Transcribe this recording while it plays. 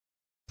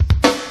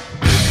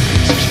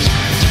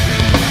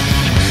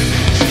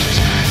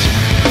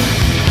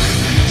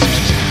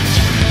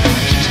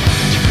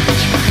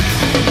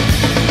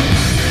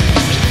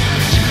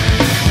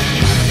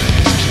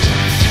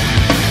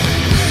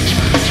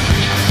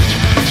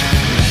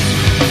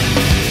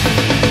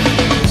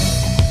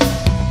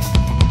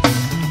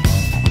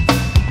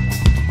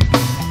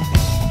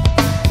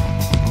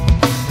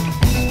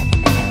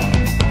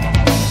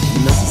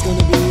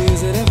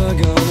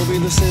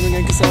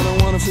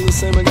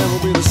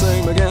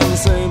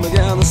same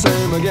again, the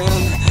same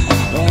again,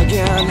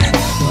 again.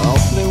 Oh,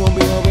 they won't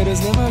be over,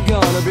 there's never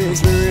gonna be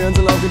experience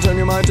a love can turn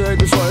your mind take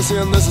before I see,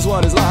 and this is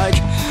what it's like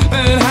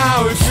and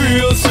how it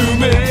feels to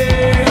me.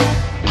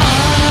 I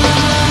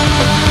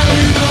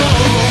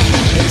know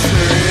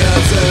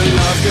experience and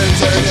love can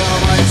turn your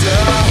mind to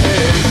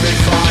hate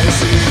before you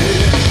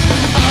see.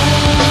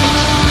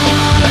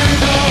 I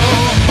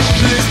know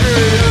the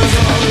experience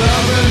of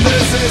love, and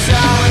this is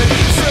how it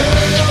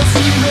feels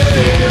to me.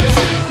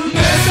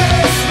 This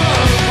is the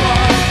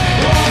part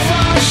of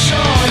our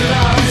short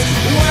lives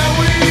where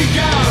we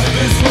got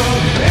this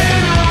world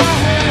in our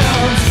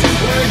hands.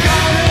 We're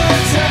gonna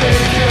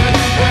take it,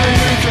 and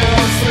you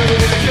can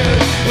take it.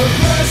 The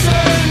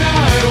person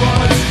I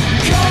was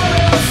caught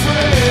a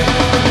friend.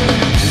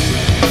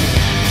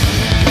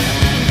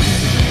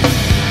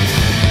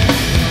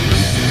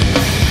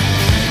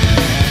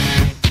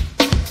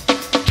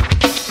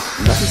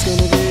 Nothing's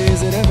gonna be,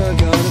 is it ever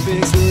gonna be?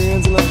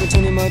 Experience love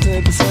continue my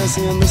tape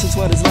precisely, and this is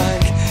what it's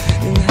like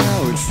and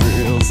how it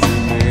feels to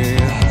me.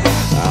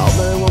 I'll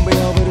bet it won't be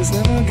all, but it's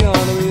never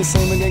gonna be the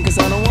same again, cause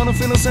I don't wanna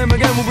feel the same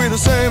again. We'll be the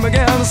same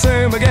again, the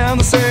same again,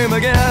 the same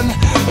again,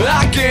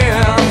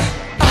 again.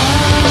 I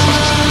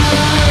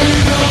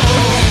know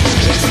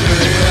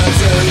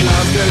experience and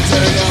love can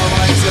turn your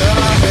mind to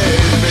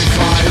hate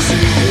before you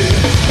see.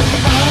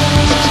 I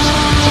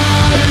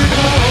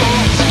know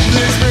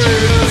the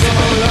experience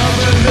of love,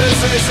 and this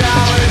is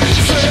how it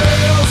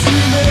feels to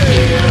me.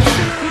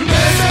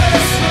 This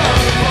is the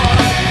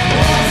part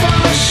of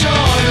our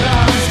short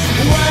lives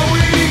where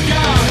we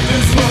got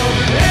this world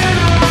in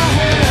our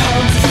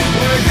hands.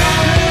 We're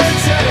gonna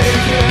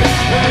take it,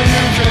 and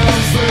you can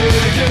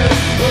take it.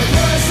 The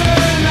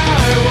person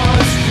I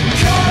was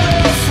caught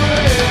a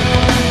friend.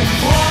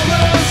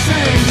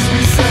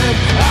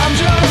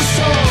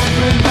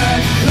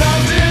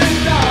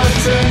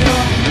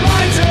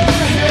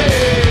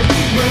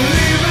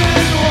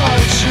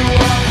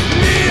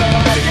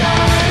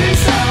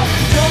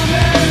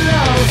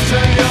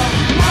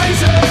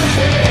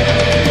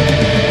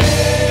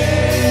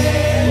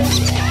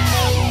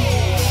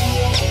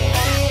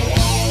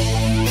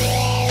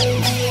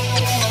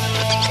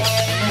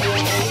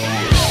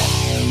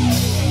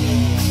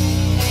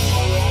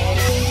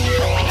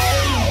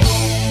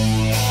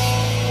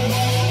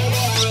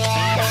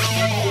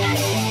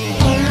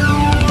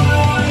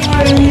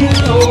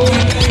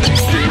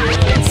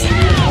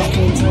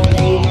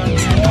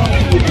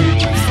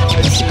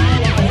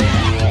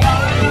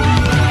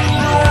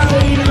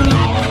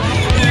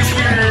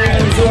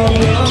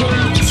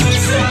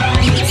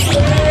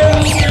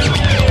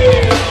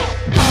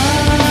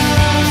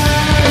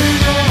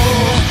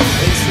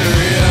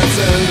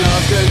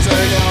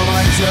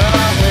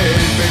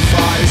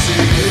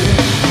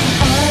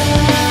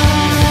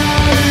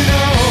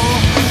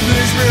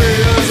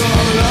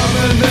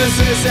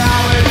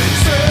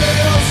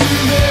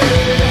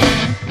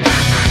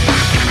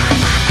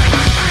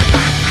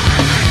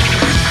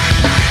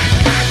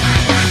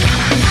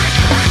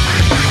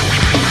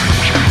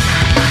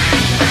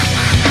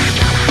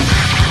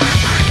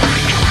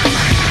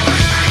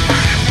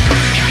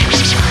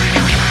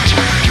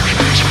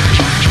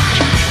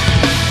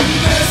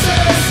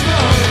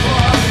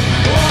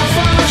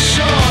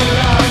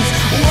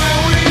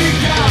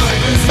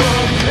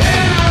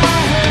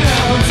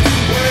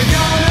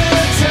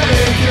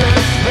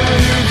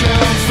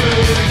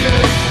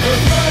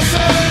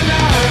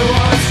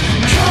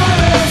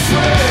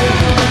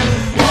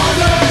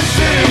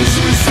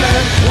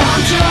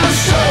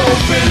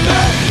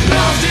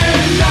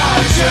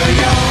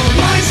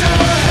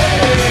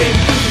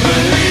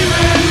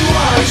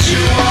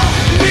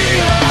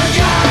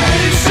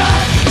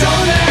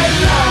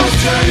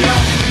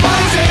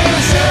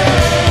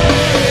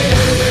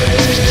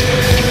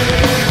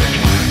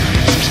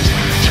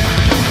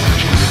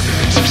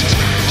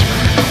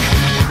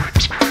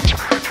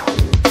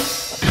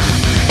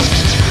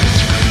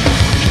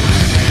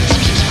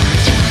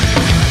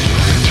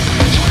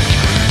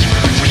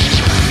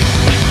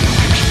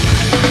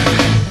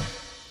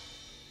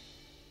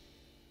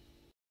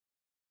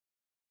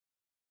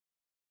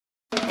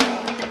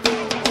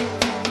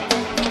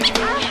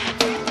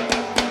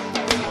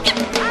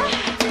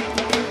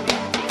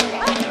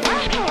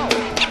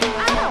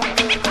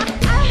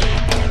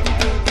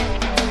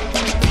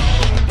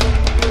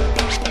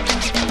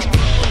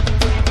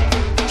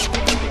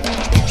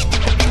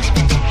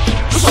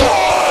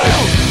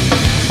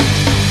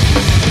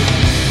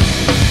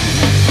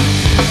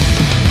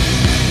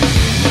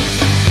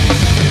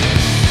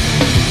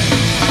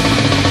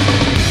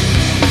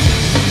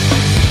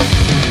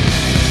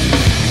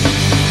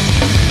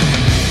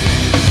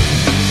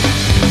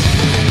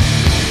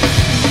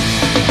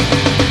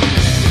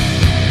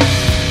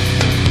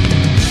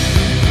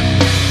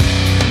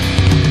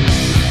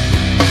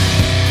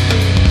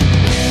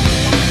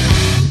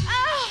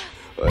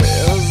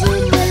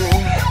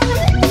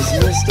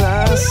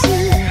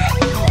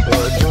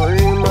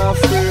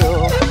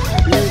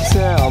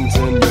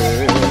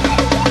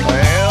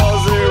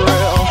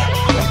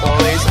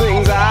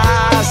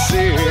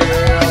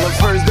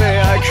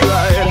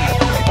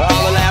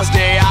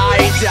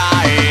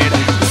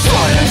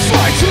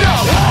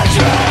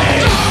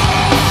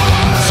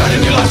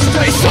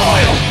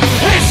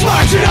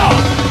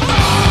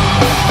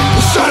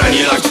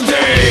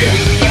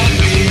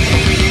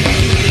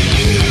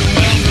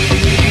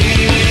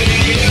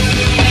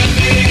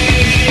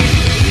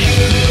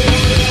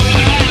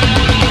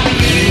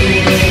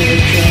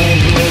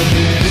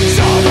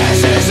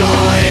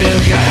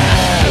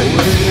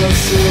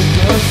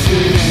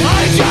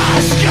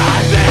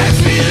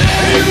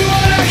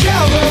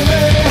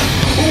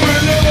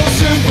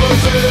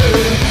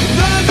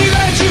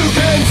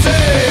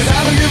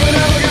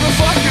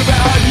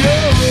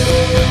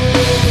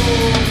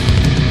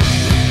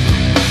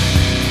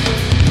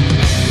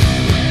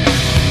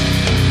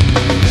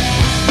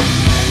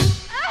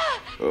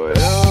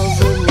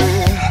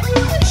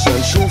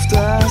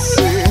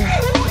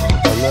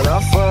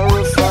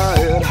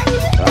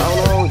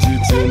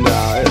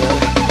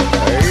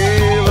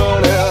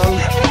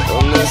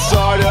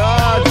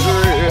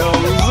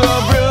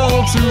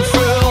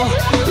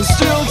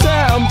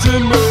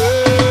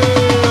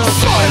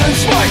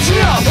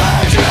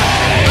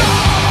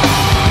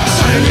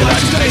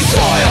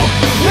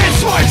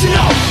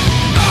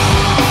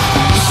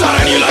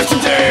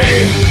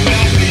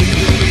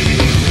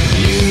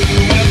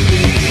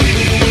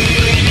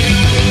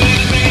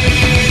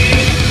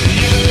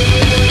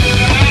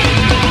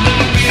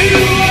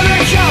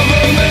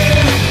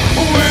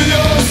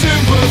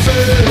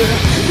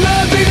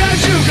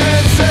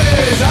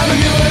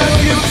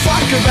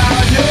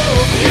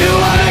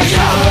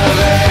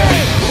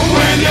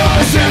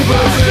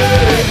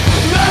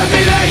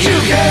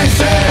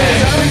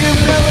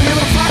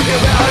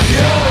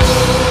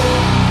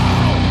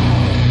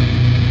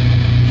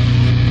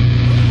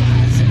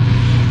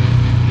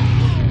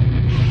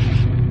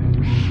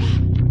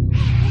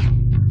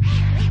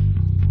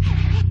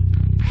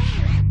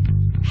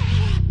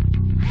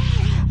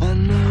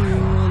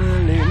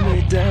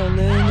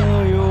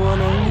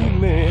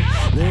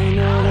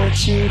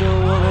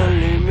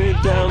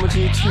 down, but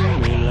you treat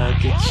me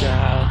like a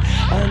child.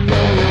 I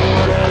know you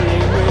wanna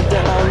leave me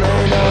down,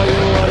 they know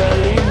you wanna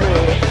leave me.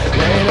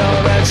 They know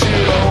that you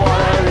don't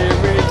wanna leave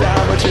me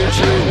down, but you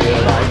treat me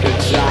like a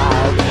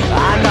child.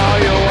 I know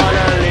you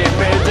wanna leave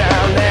me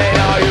down, they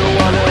know you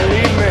wanna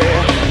leave me.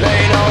 They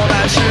know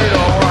that you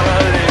don't wanna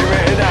leave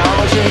me down,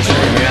 but you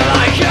treat me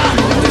like a.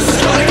 This is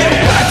gonna get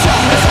better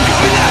as I'm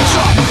coming at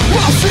ya.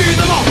 I'll see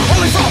them all,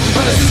 only fall,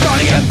 and this is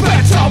gonna get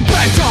better,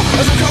 better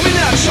as I'm coming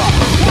at ya.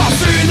 I'll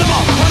see them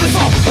all, only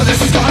fall, and this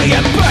is gonna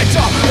get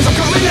better as I'm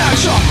coming at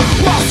ya.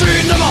 I'll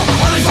see them all,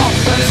 only fall,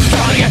 and this is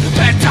gonna get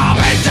better,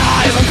 better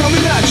as I'm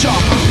coming at ya.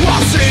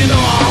 I'll see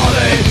them all,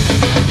 they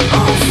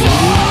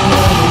fall.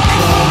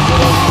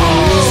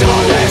 So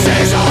this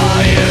is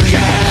all you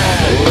get.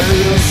 With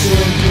your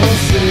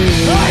sympathy,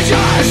 I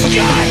just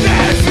got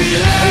that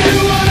feeling. You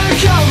wanna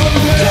cover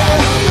me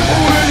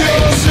with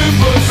your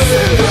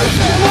sympathy.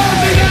 One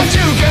thing that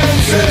you can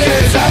say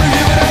is I don't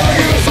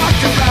give a fuck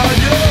about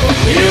you.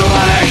 You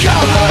wanna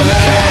cover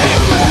me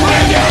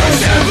with your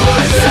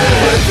sympathy.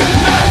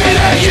 Nothing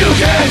that you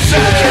can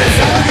say is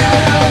I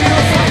don't give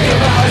a fuck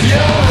about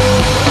you.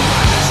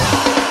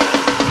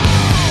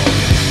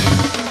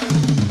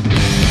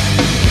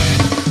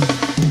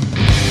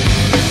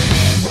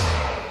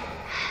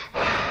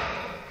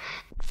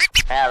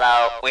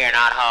 Hello, we're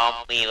not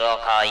home. We will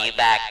call you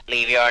back.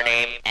 Leave your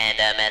name and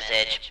a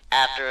message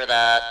after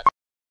the...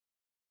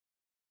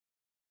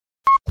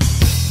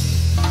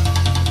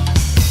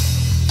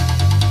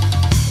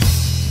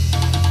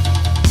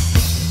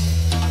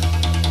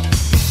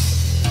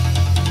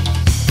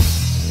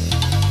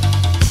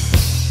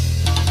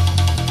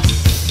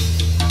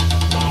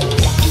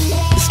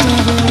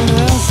 Stubborn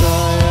as I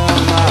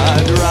am,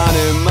 I drown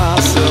in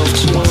myself,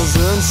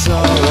 chosen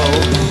sorrow.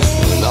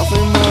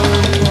 Nothing more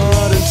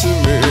important to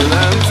me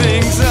than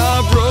things I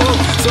broke,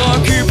 so I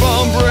keep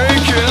on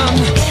breaking.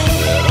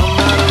 It don't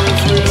matter if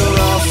real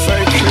or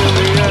fake, in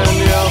the end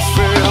your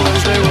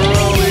feelings, they were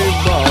only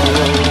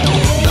borrowed.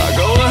 Now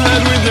go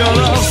ahead with your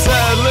love,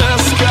 sad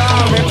list,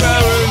 got me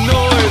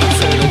paranoid, and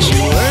say that you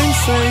ain't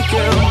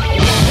faking.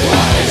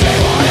 What is it,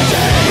 what is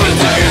it? But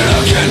they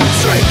looking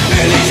straight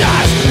in these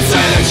eyes and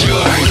say that you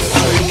ain't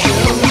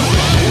faking.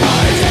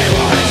 What is it,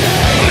 what is it?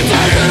 But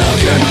they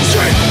looking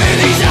straight in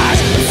these eyes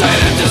and say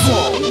that this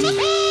won't.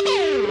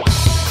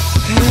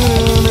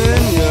 Hidden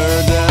in your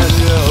den,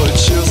 you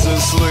choose to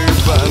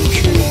sleep and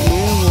keep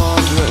me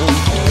wandering.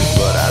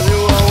 But as you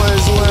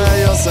always wear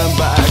your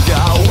sandbag,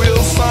 I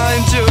will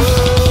find you.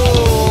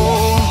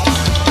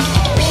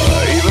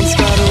 Even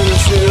scattered the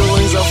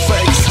feelings are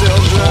fake,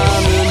 still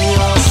drowning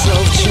your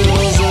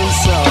self-chosen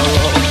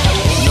sorrow.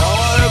 Now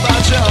what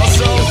about your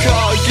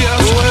so-called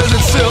gift? Is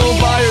it still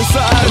by your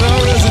side,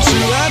 or is it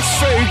you that's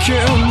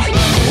faking?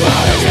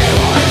 What is it,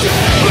 what is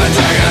it? But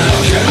take a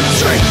look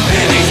straight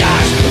in these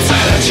eyes and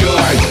say that you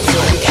ain't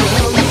faking.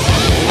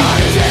 What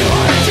is it,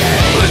 what is it?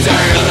 But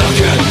take a look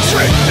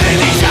straight in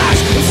these eyes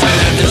and say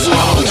that this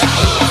won't.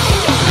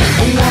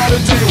 What a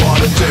day,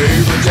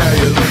 but yeah,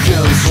 you're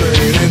looking straight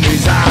in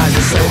these eyes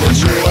and say that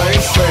you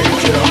ain't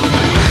faking.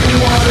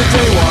 What a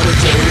day,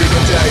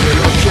 but yeah, you're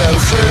looking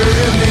straight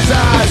in these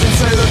eyes and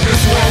say that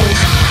this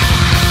won't.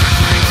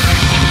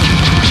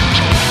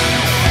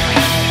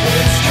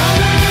 It's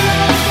coming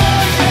up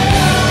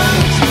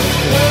again,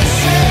 the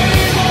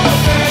same old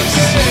thing.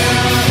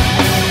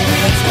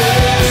 It's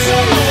this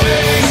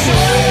away, so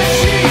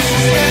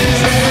Jesus can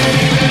take it.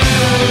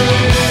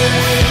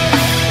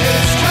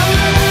 It's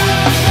coming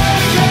up again,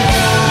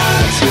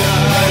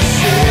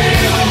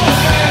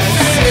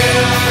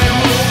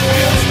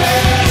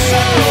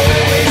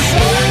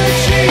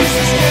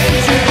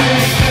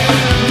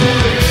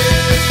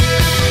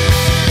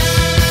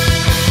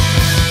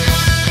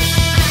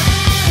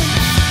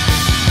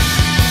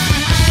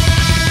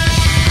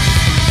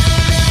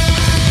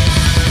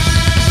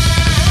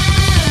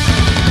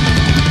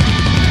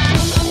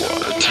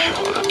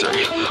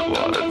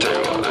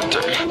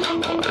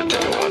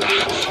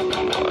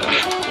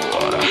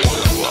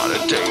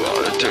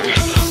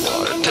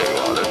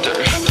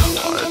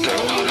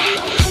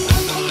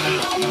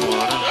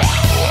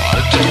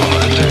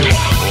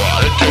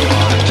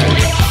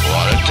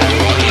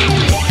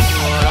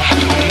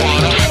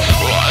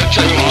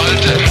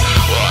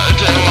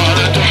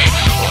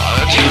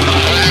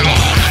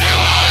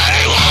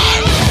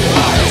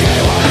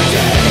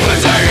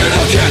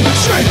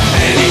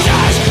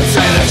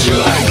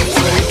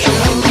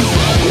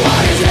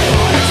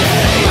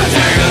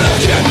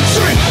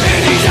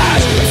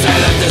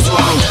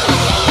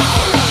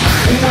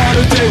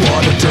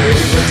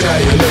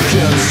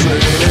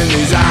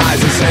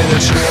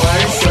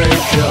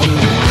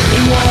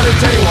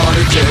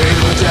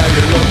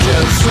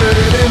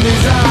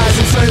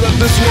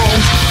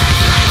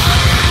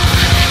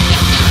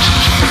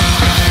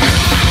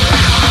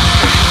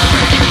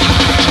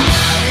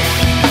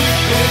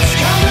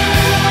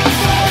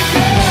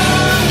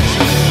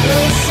 the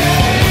same old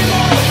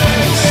thing.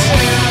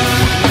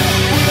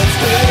 It's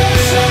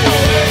this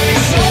away,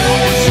 so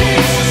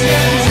Jesus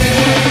can take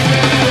it.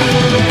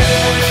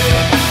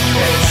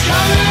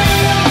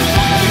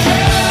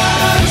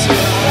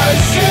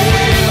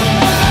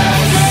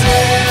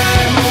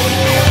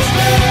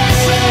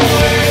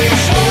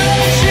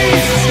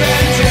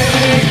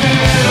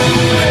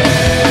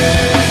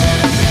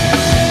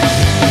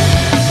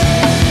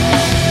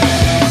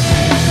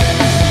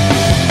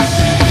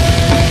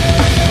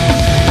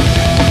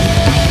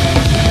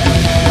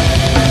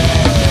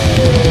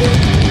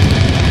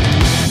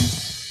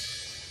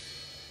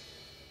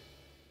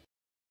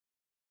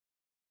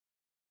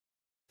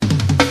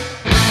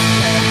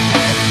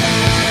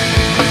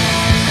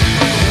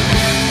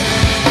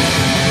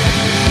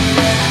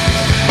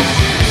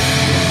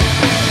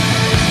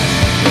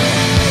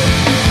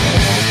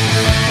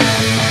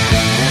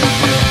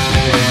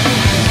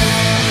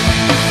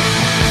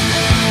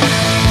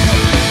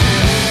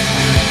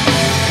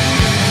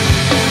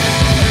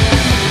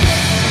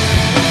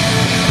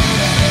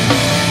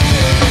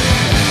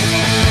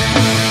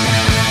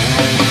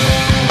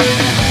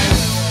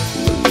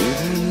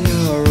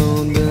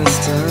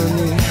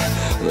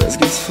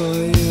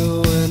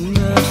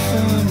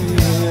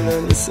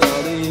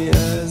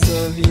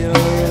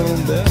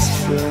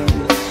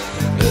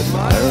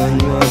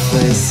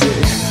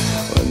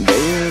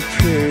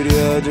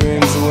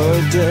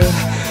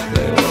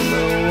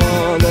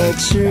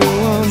 that you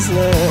once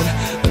led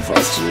and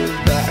forced you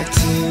back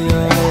to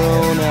your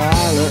own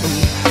island.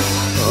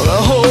 All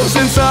the holes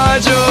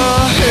inside your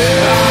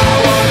head. I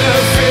wanna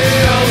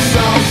feel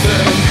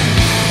something.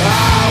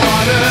 I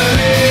wanna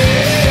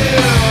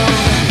live.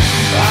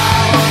 I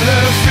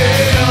wanna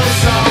feel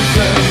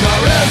something.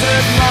 Or is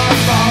it my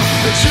fault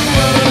that you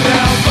will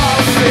never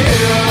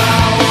feel?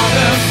 I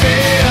wanna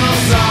feel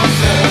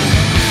something.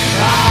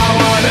 I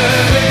wanna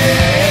live.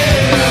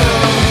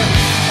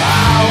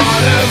 I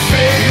wanna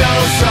feel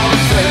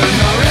something.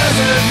 Or is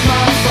it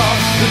my fault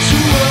that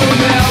you will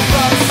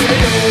never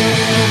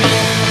feel?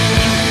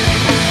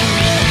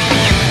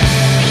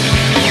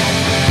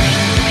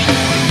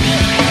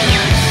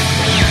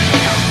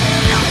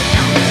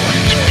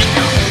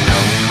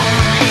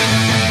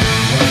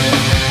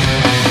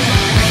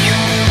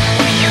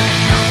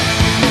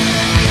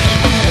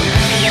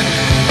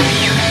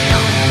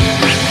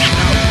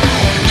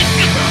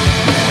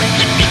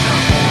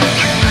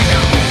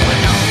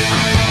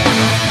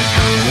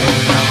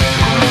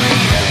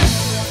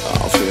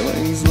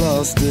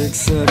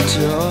 Except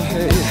your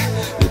hate.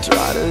 You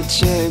try to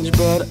change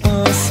but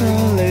are so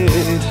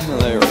late.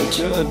 They wrote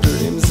your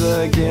dreams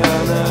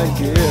again,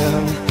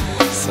 again.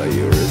 So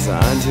you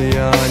resign to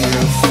your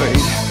new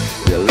fate.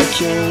 You lick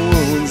your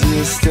wounds,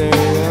 you stay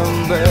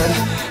in bed,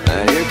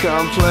 and you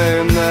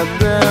complain that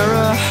they're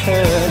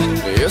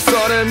ahead. You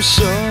thought I'm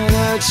sure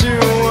that you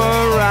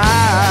were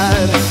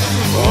right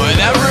with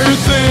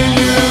everything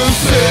you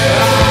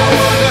said. I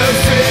wanna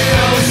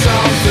feel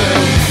something.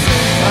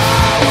 I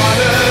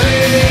wanna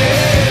feel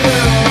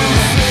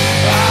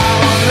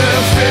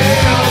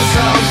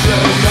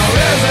something. Or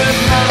is it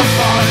my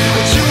fault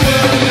that you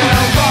will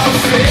never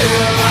feel?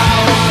 I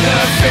wanna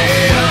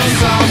feel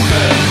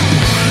something.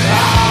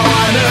 I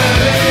wanna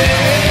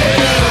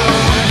live.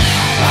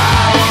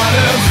 I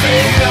wanna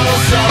feel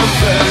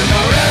something.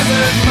 Or is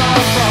it my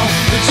fault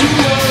that you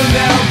will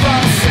never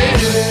feel?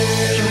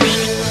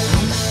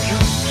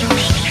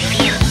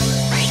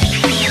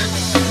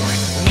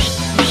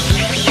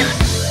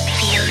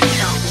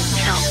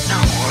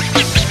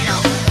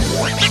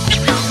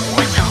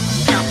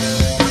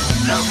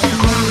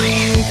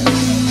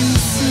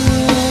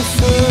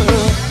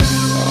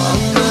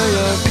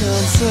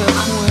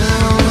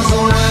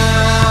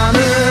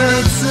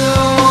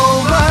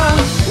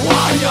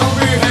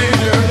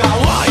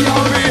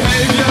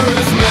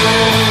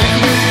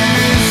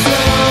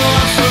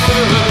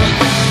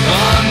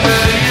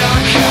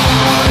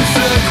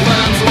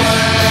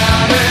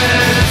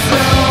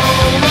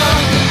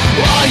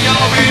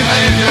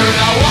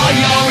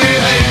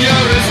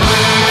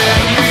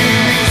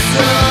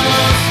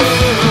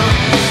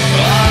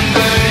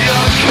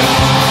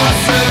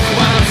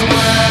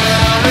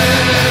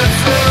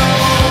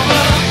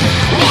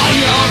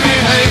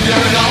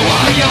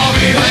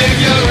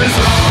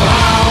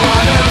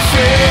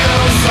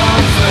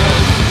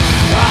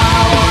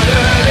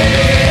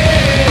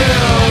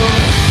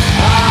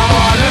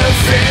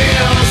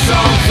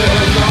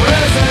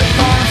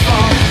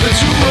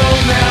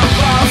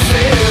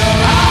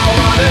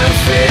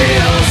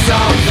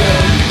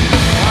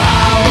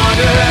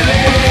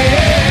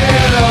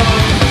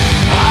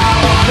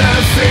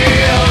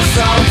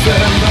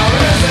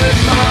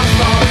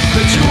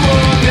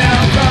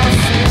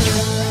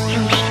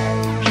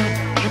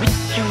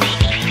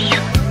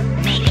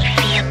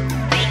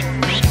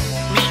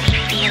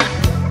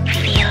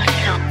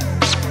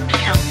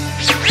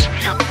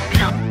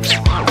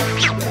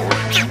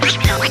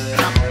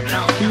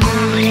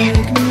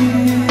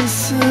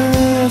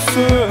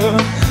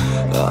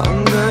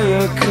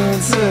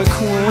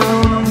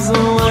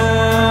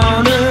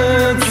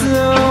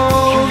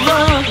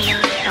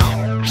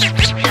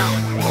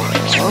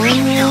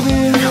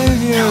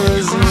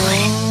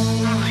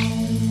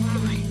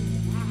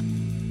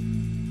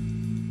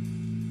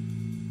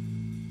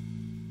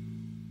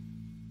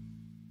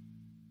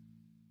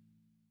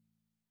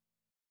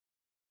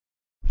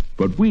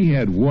 But we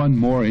had one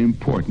more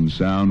important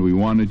sound we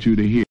wanted you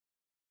to hear.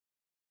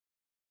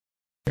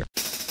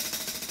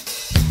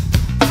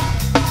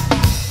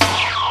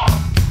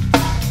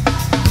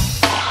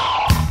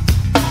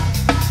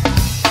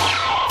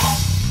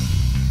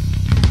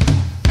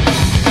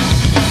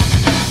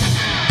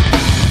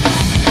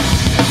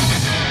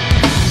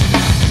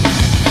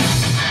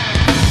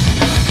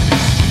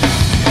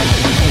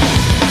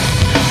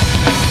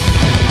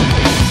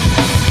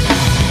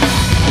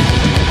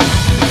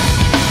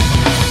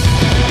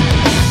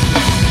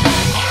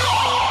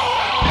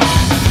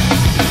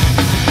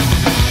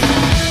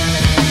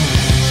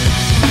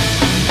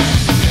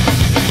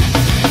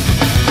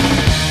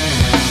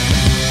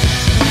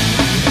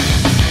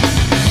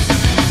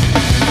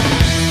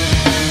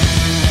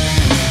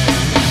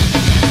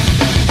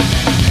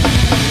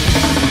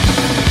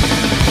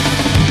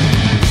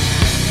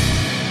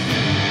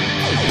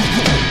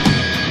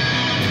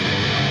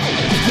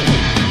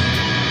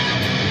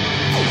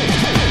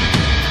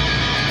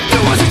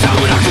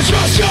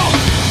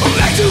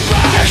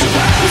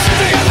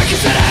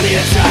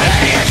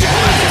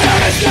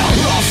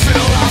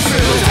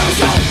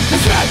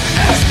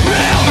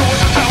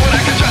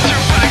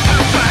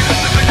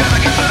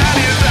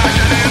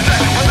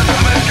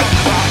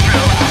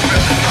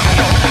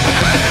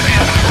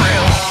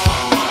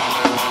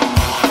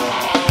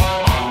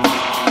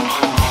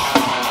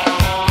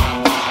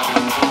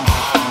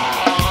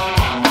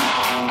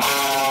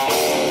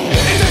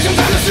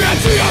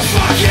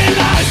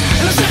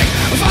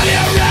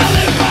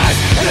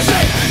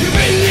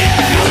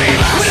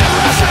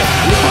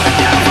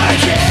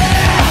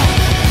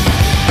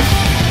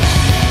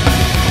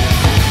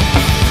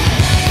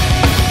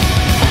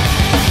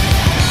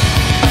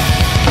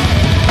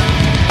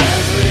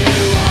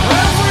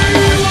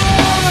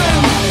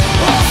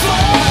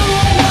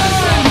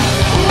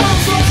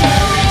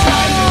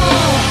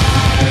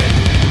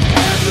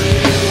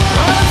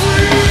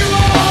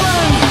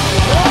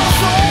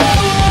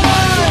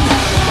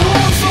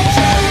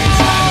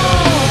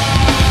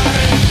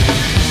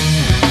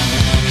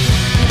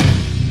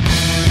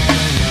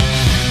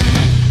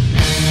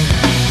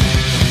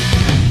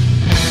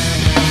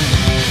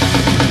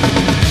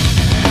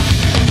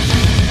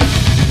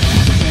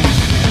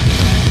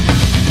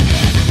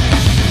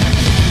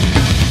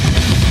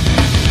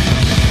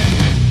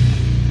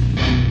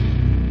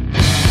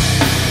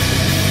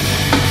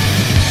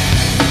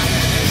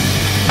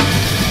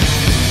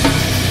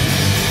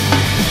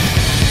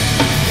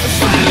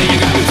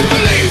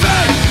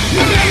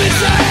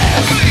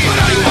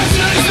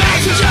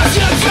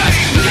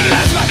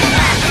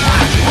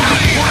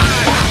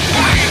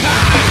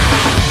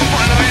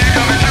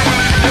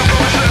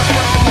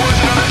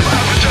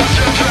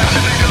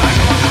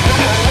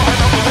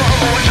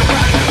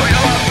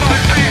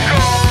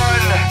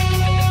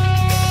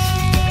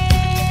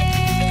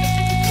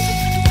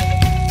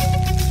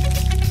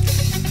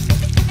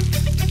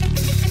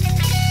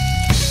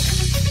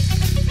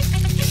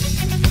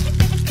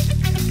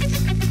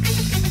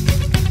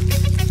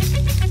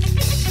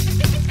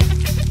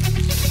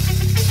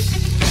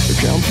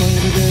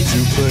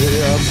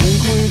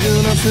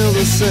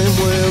 same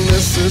way, and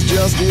this is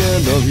just the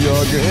end of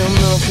your game.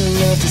 Nothing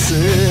left to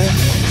say.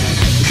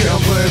 Can't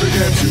play the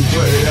game to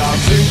play. I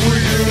think we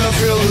do not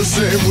feel the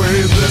same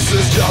way. This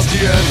is just the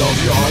end of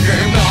your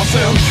game.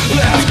 Nothing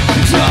left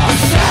to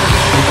say.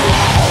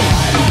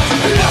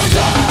 Left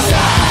to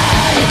say.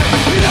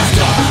 Left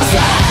to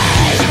say.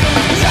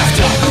 Left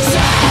to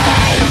say.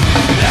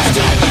 Left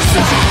to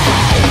say.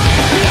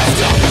 Left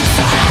to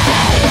say.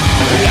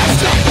 Left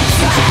to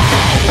say.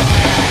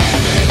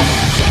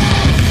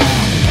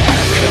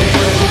 Can't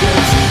play the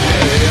game to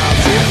play. I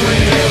think we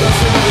do not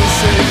feel the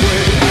same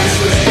way. This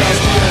is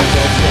just the end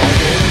of your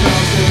game.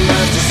 Nothing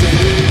left to say.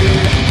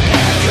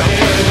 Can't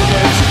play the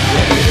game to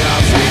play. I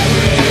think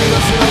we do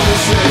not feel the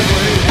same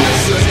way.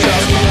 This is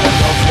just the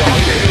end of your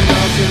game.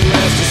 Nothing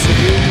left to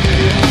say.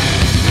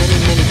 Many,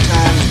 many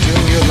times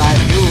during your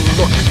life you'll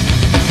look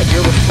at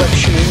your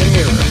reflection in the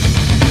mirror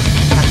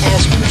and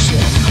ask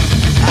yourself,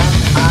 am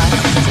I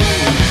a fool?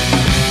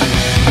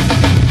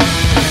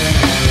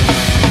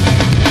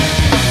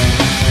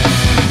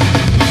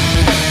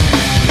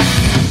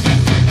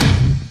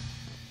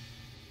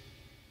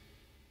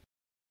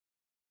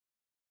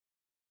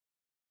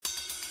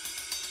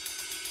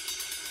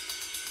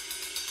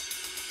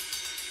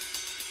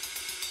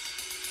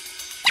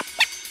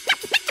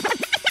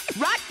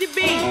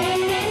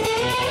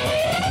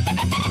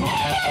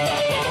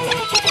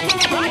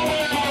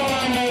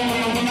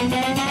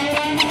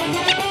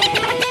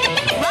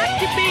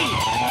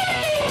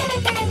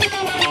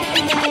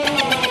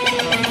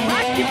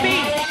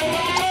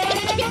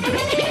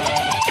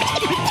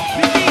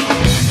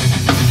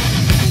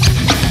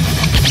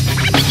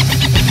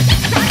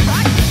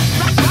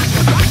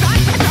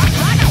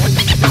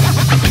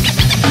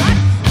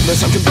 There's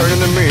something burning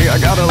in me, I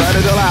gotta let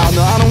it all out. No,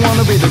 I don't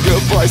wanna be the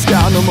good boy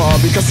scout no more,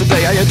 because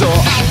today I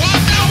adore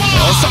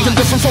something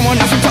different from what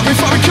nothing taught me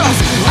for, because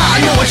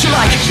I know what you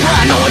like,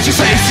 I know what you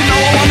say. So now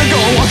I wanna go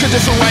walk a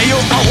different way. You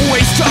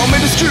always tell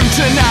me to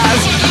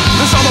scrutinize.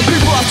 There's other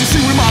people I have to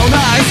see with my own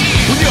eyes.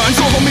 With your arms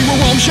over me,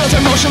 we're warm, shelter,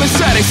 emotional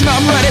steady. So now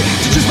I'm ready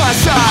to choose my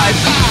side.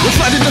 Looks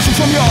slightly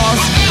different from yours,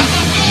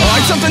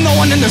 like something no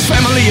one in this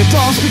family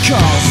adores,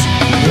 because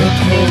the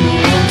pain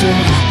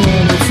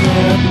when it's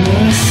not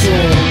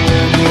necessary.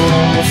 When you're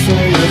all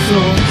afraid of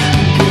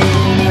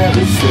giving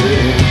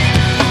everything.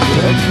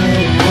 The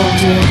pain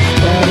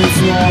but it's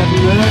not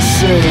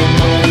necessary.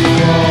 When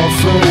you're all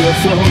afraid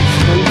of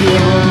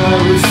giving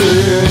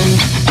everything.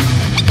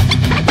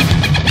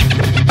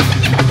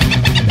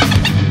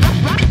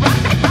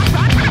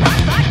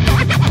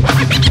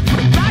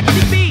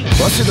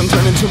 I see them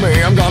turning to me,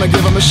 I'm gonna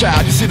give them a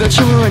shout. You see that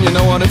shimmer and you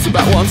know what it's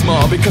about once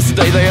more, because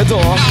today they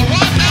adore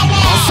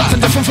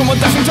something different from what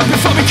they've been talking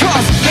before,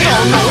 because they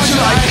don't know what you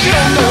like, they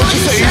don't know what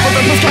you say,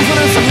 but there's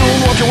confidence and you'll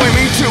walk away.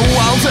 Me too,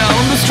 I'll tell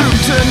them the truth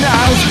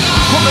tonight.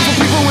 Hoping for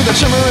people with a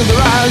shimmer in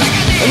their eyes,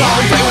 and all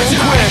they want to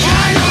quit.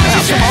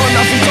 Ask from all or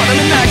nothing, thought I'm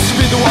next to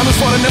be the one who's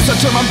falling this. I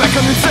turn my back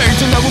on insane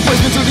to never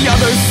place me to the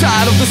other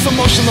side of this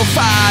emotional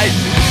fight.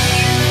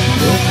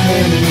 The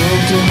pain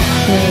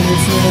when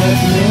it's not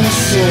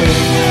necessary.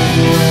 When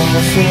you're all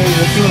afraid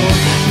of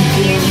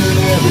giving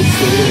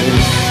everything.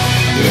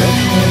 The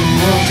pain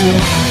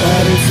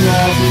but it's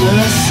not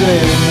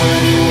necessary.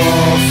 When you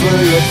all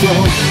afraid of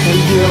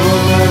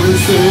giving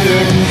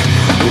everything.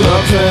 The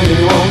pain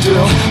won't do,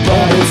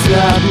 but it's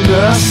not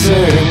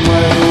necessary.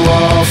 When you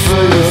all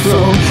afraid of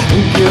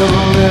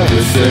giving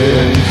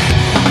everything.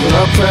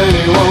 The pain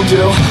won't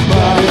do,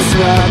 but it's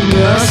not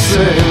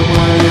necessary.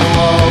 When you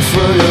all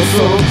afraid of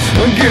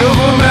give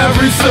them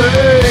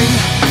everything.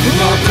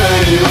 The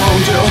pain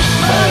won't do,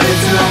 but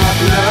it's not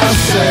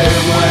necessary.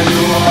 When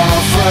you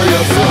all afraid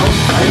of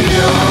give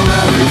them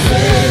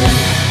everything.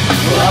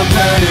 The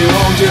pain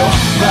won't do,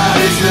 but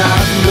it's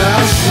not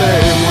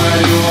necessary. When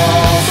you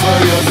all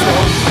afraid of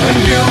give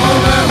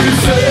them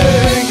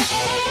everything.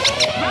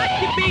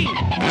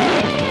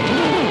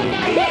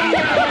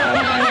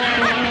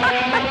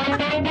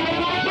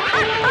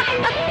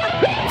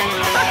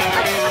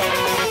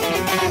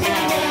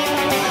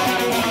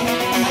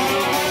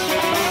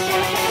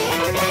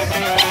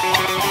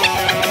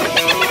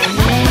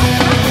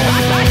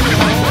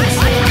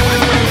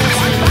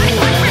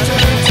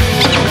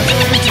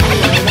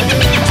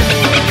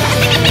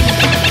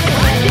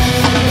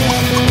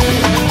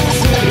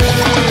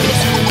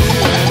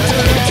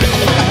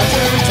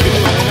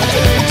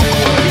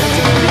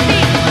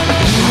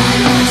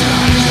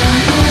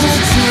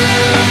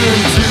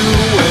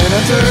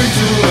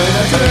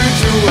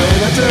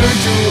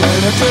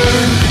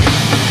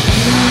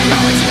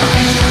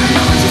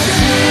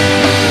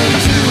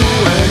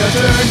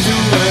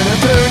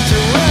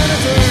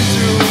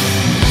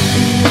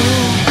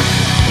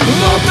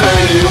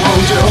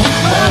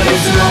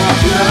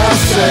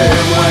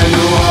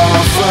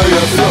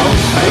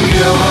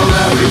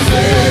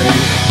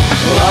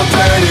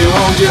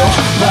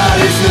 But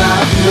it's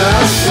not the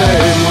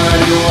same when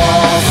you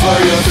offer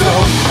your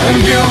throat and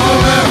give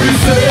them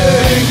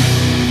everything.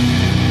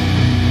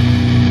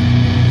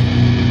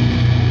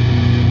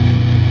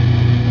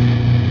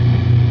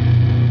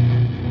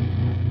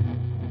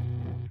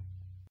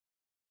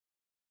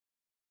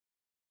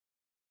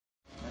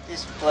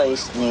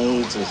 place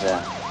needs is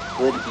a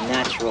good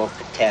natural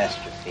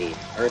catastrophe.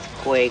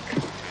 Earthquake,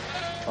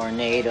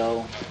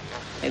 tornado,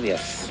 maybe a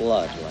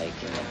flood like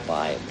in the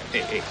Bible.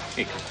 Hey,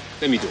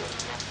 let me do it.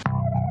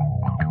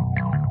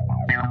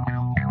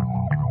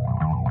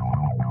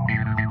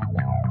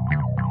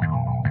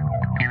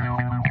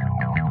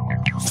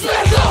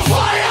 Spit the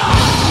fire!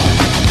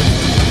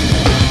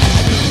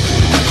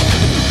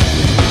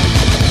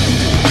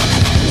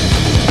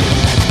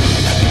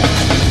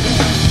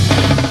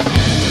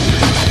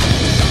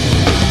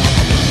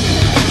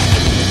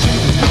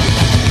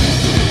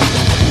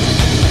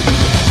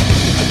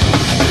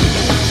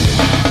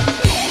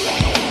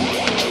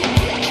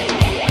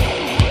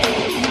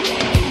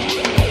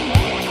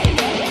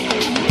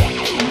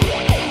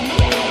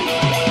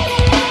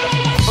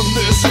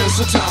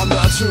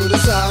 To the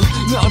sound,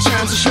 no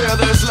chance to share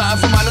this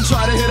life. I might not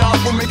try to hit up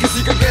with me cause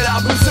you can get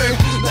up and sing.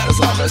 Let us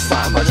love this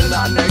time, but you're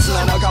not next.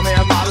 And now come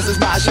here, models, this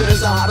my shit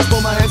is the hardest.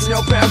 Put my hands in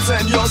your pants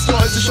and your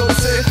stories to show to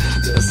see.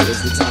 This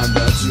is the time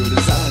that you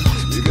design.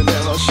 You can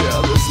never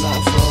share this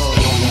life from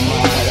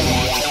mine.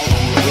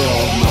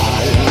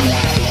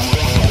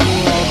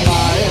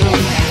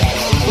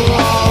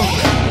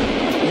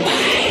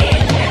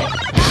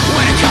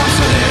 When it comes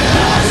to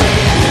this,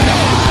 you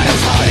know how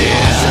it's how it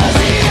is.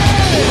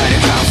 When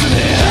it comes to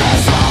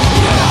this,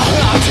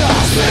 I'm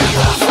just with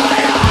the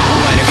fire.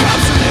 When it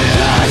comes to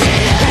this,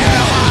 you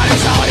know how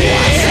it's how it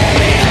is.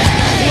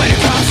 When it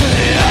comes to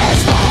this,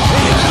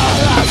 you know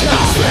I'm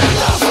just with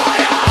the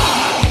fire.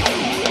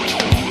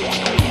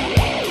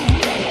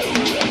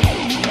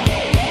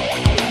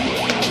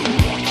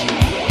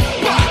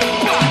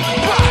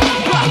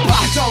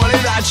 Don't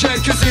believe that shit,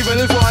 cause even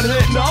if one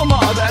hit no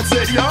more, that's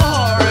it, you're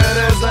horrid,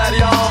 is that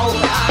y'all?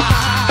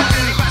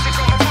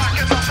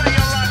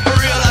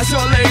 You're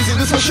lazy,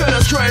 this whole shit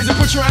is crazy.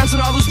 Put your hands on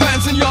all those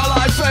pants in your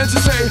life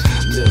fantasy.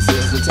 This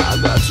is the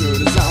time that you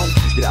design.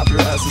 Get up your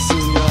ass and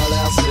sing your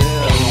last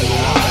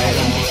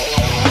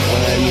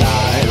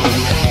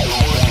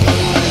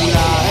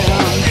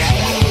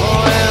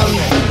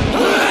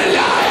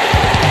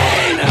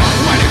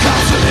when it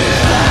comes to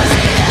this,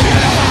 you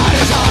know how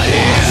it's how it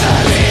is.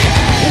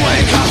 When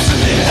it comes to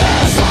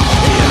this,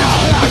 you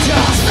know I'm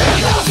just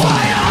with the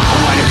fire.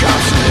 When it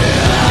comes to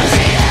this,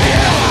 you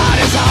know how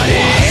it's how it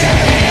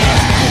is.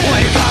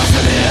 When it comes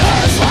to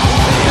this,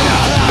 you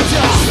know I'm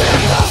just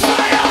with the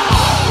fire.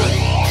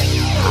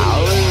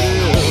 How it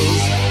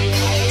is,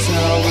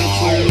 tell me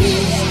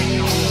please,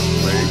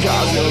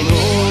 because you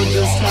know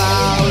just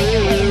how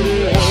it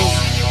is.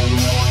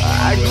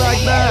 Act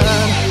like that,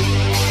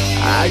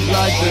 act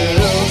like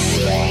this.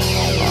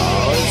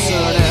 Oh, it's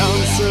an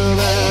answer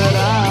that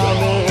I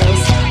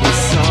miss.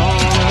 It's on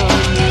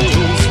the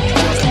news,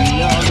 just the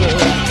other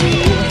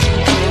day.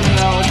 Can't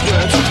help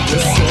it, the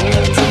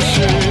same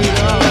shade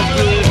of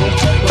blue.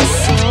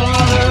 It's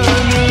on the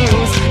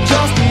news,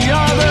 just the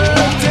other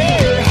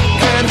day.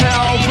 Can't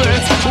help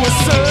it, with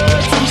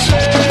certain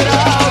shade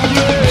of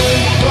blue.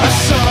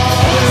 It's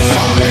on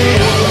the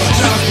news,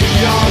 just the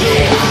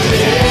other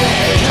day.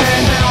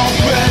 Can't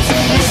help it,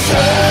 with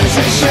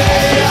certain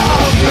shade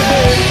of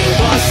blue.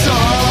 What's on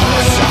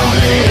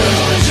the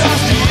news,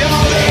 just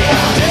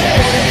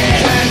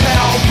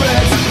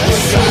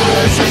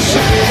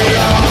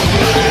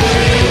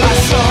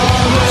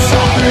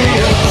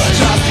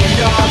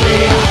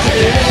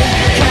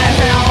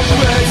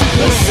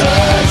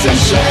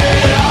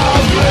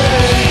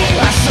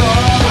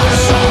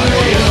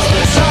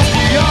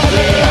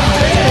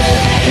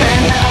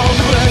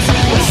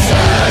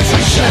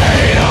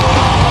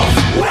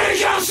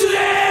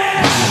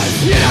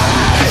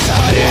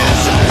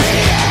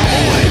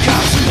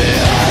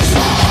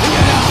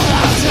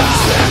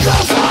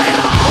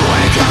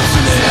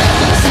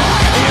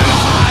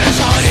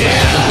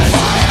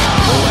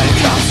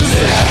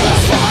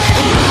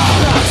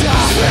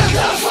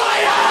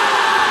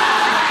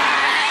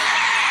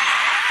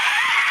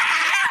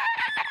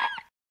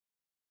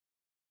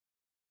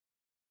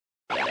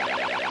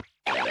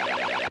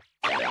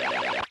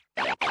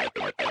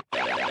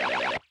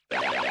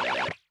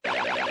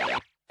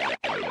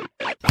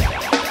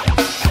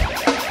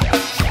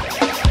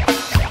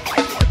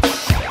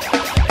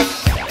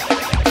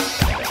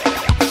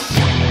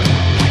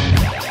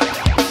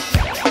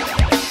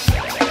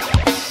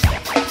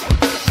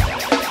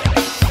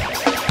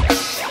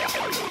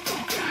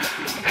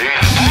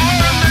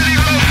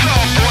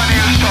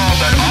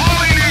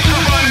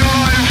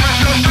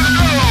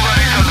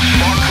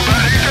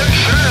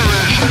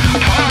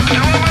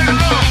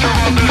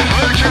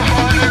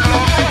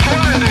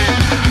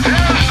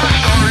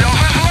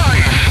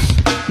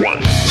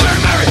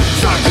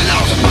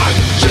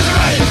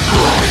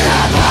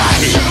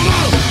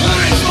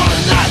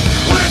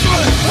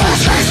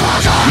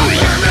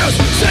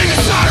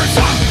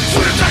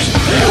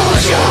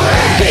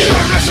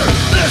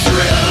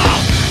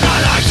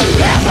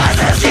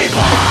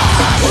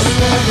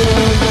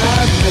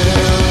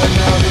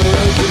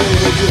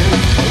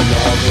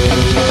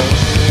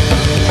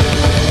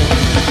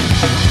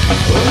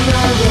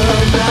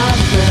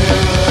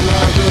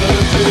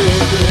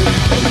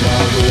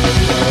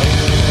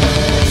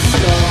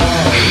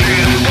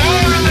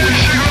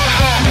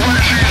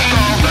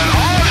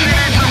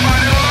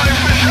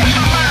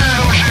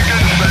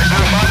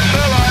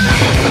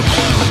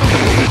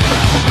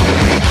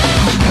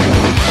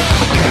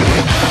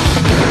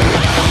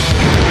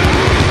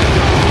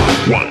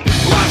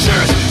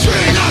Watchers,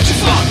 screaming out your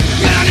fault.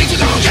 Yeah, I need to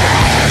go.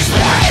 Cheers,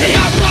 baby.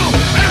 Not wrong,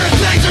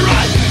 everything's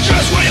right.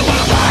 Just what you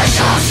want. I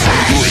shall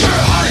say. Sure,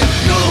 honey,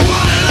 you're the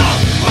one and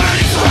all. But I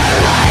need to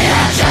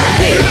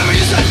remember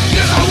you said,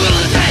 yes, I will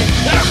today.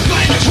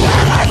 Everybody knows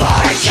where my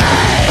body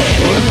came.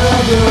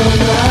 Another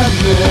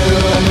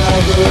nightmare,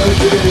 another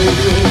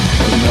daydream,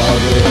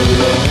 another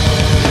love.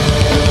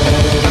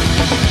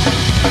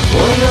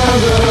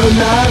 Another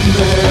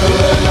nightmare,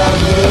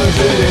 another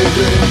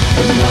daydream,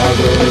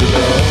 another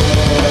love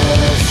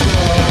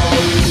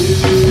story.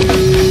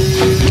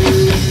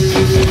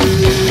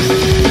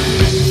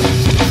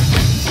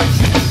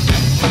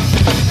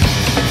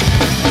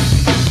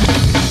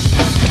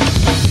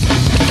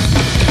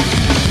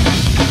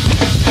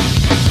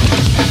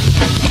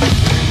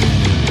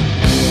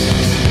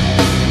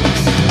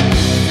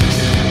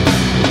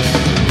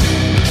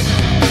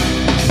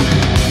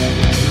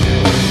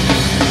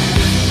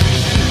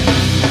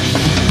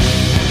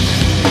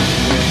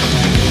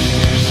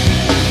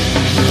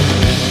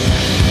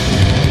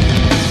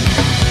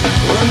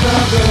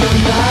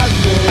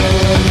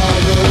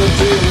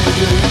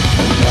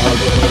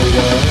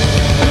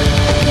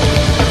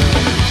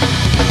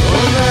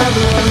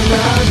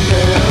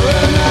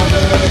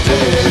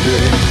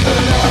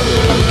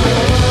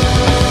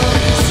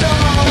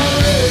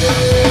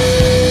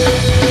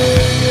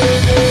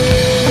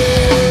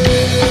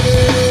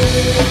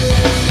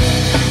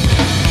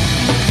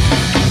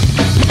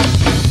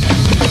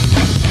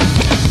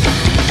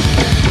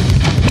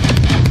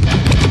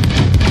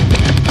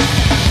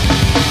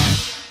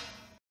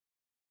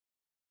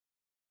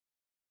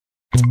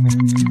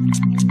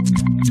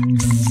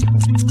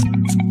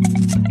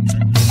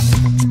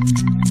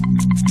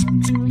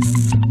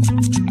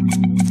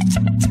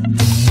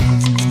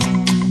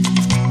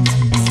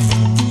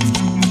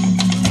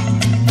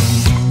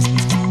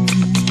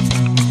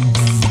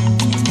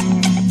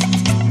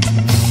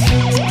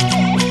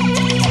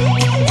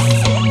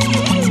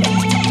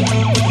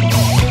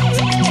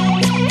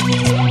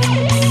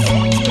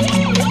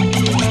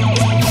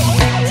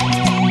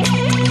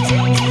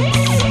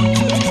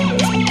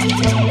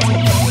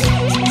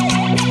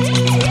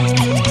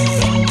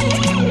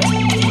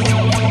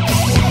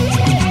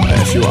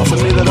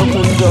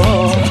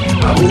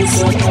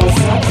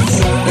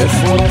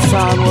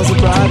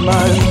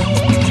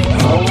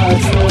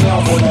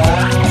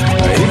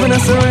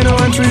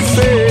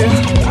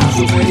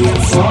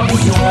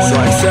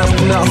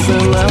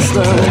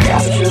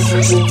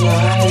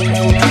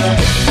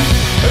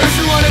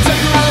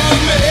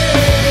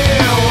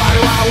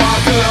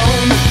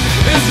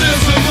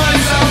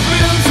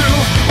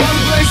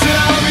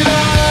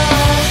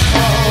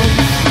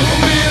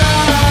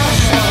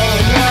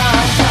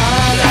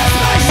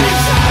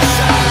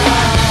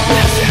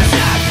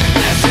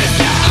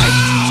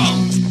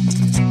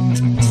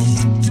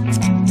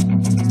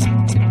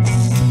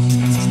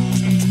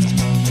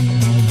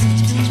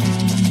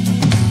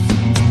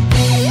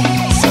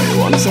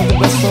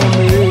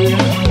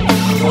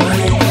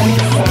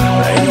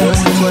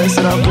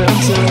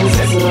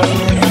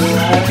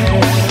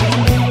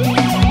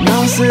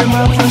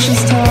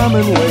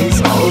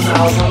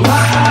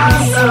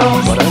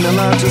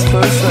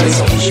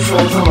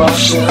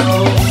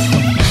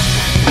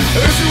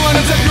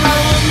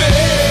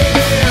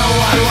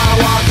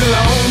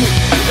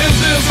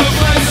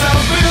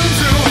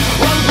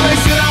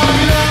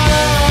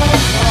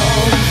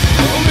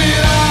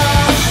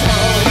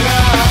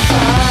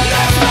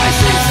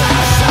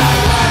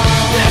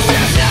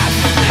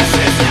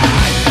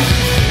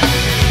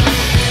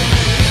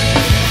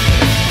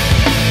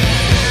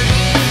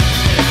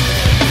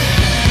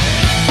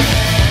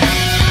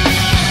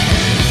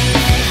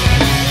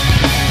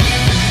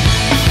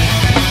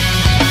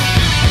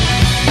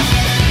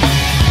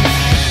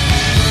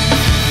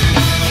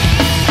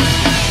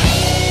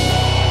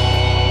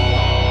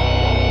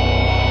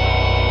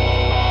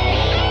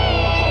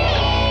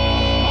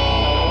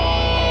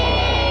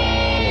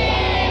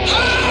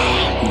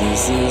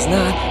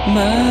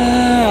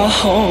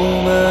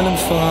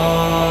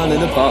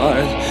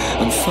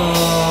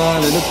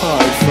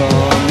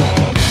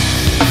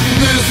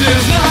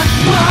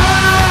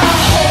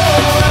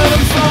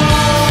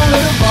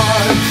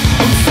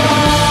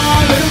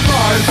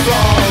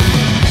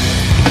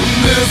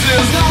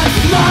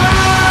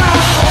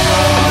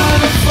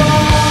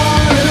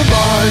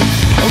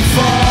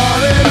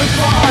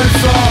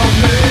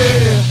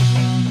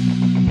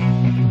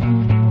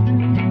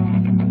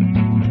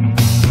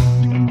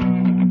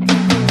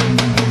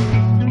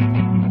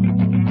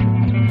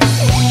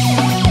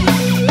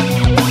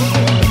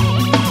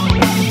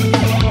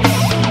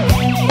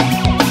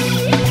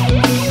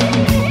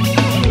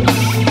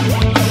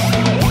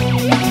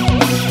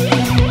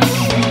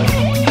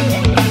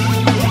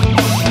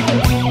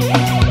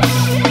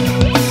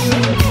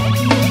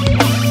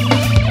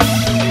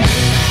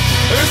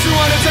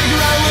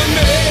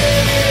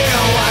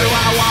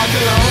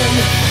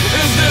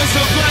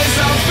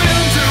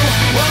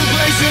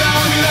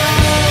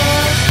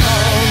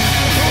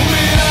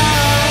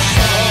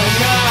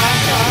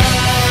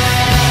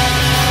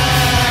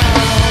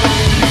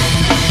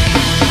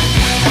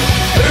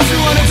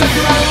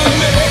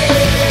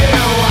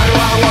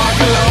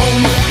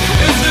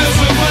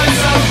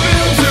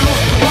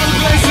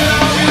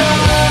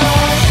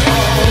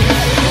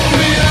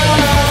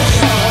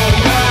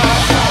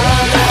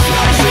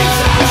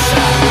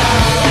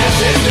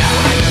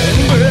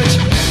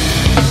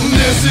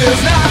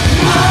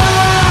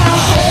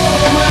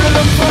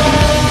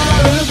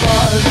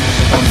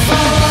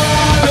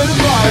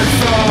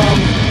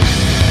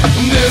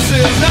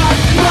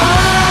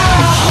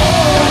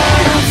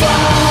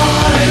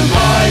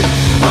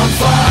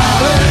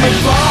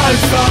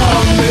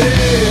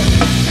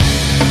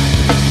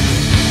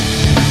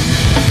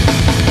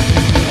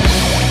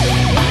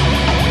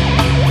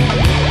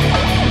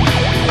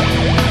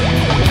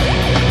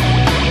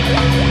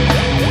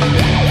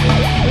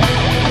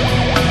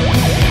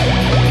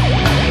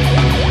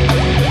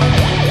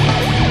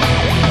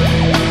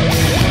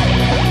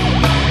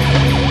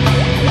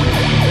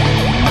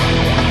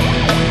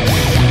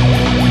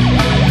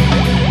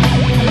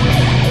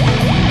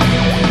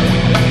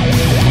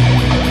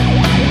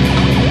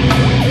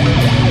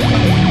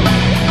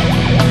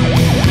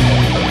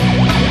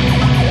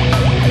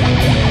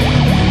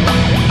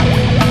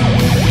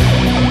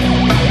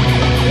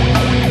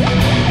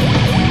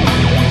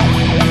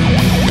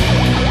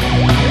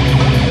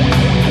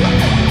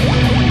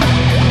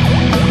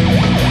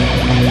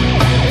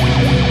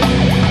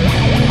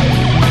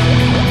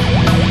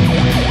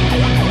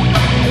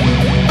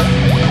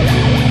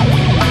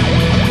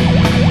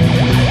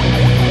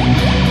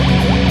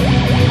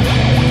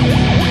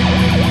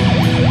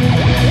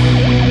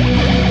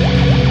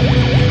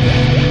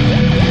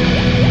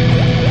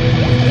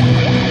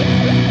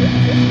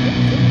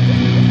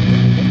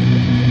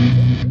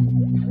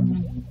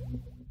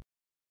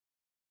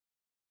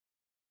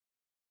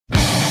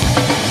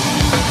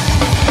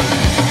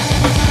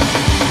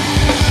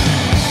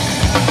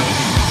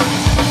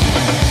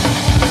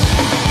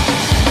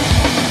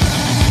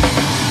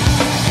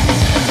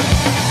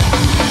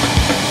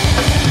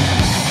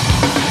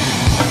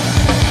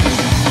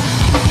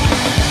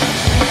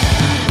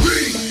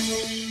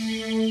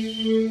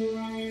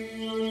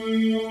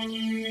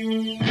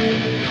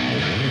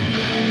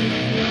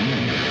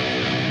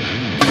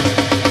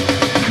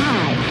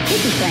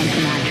 Frank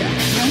Sinatra.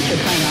 Thanks for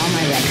playing all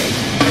my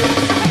records.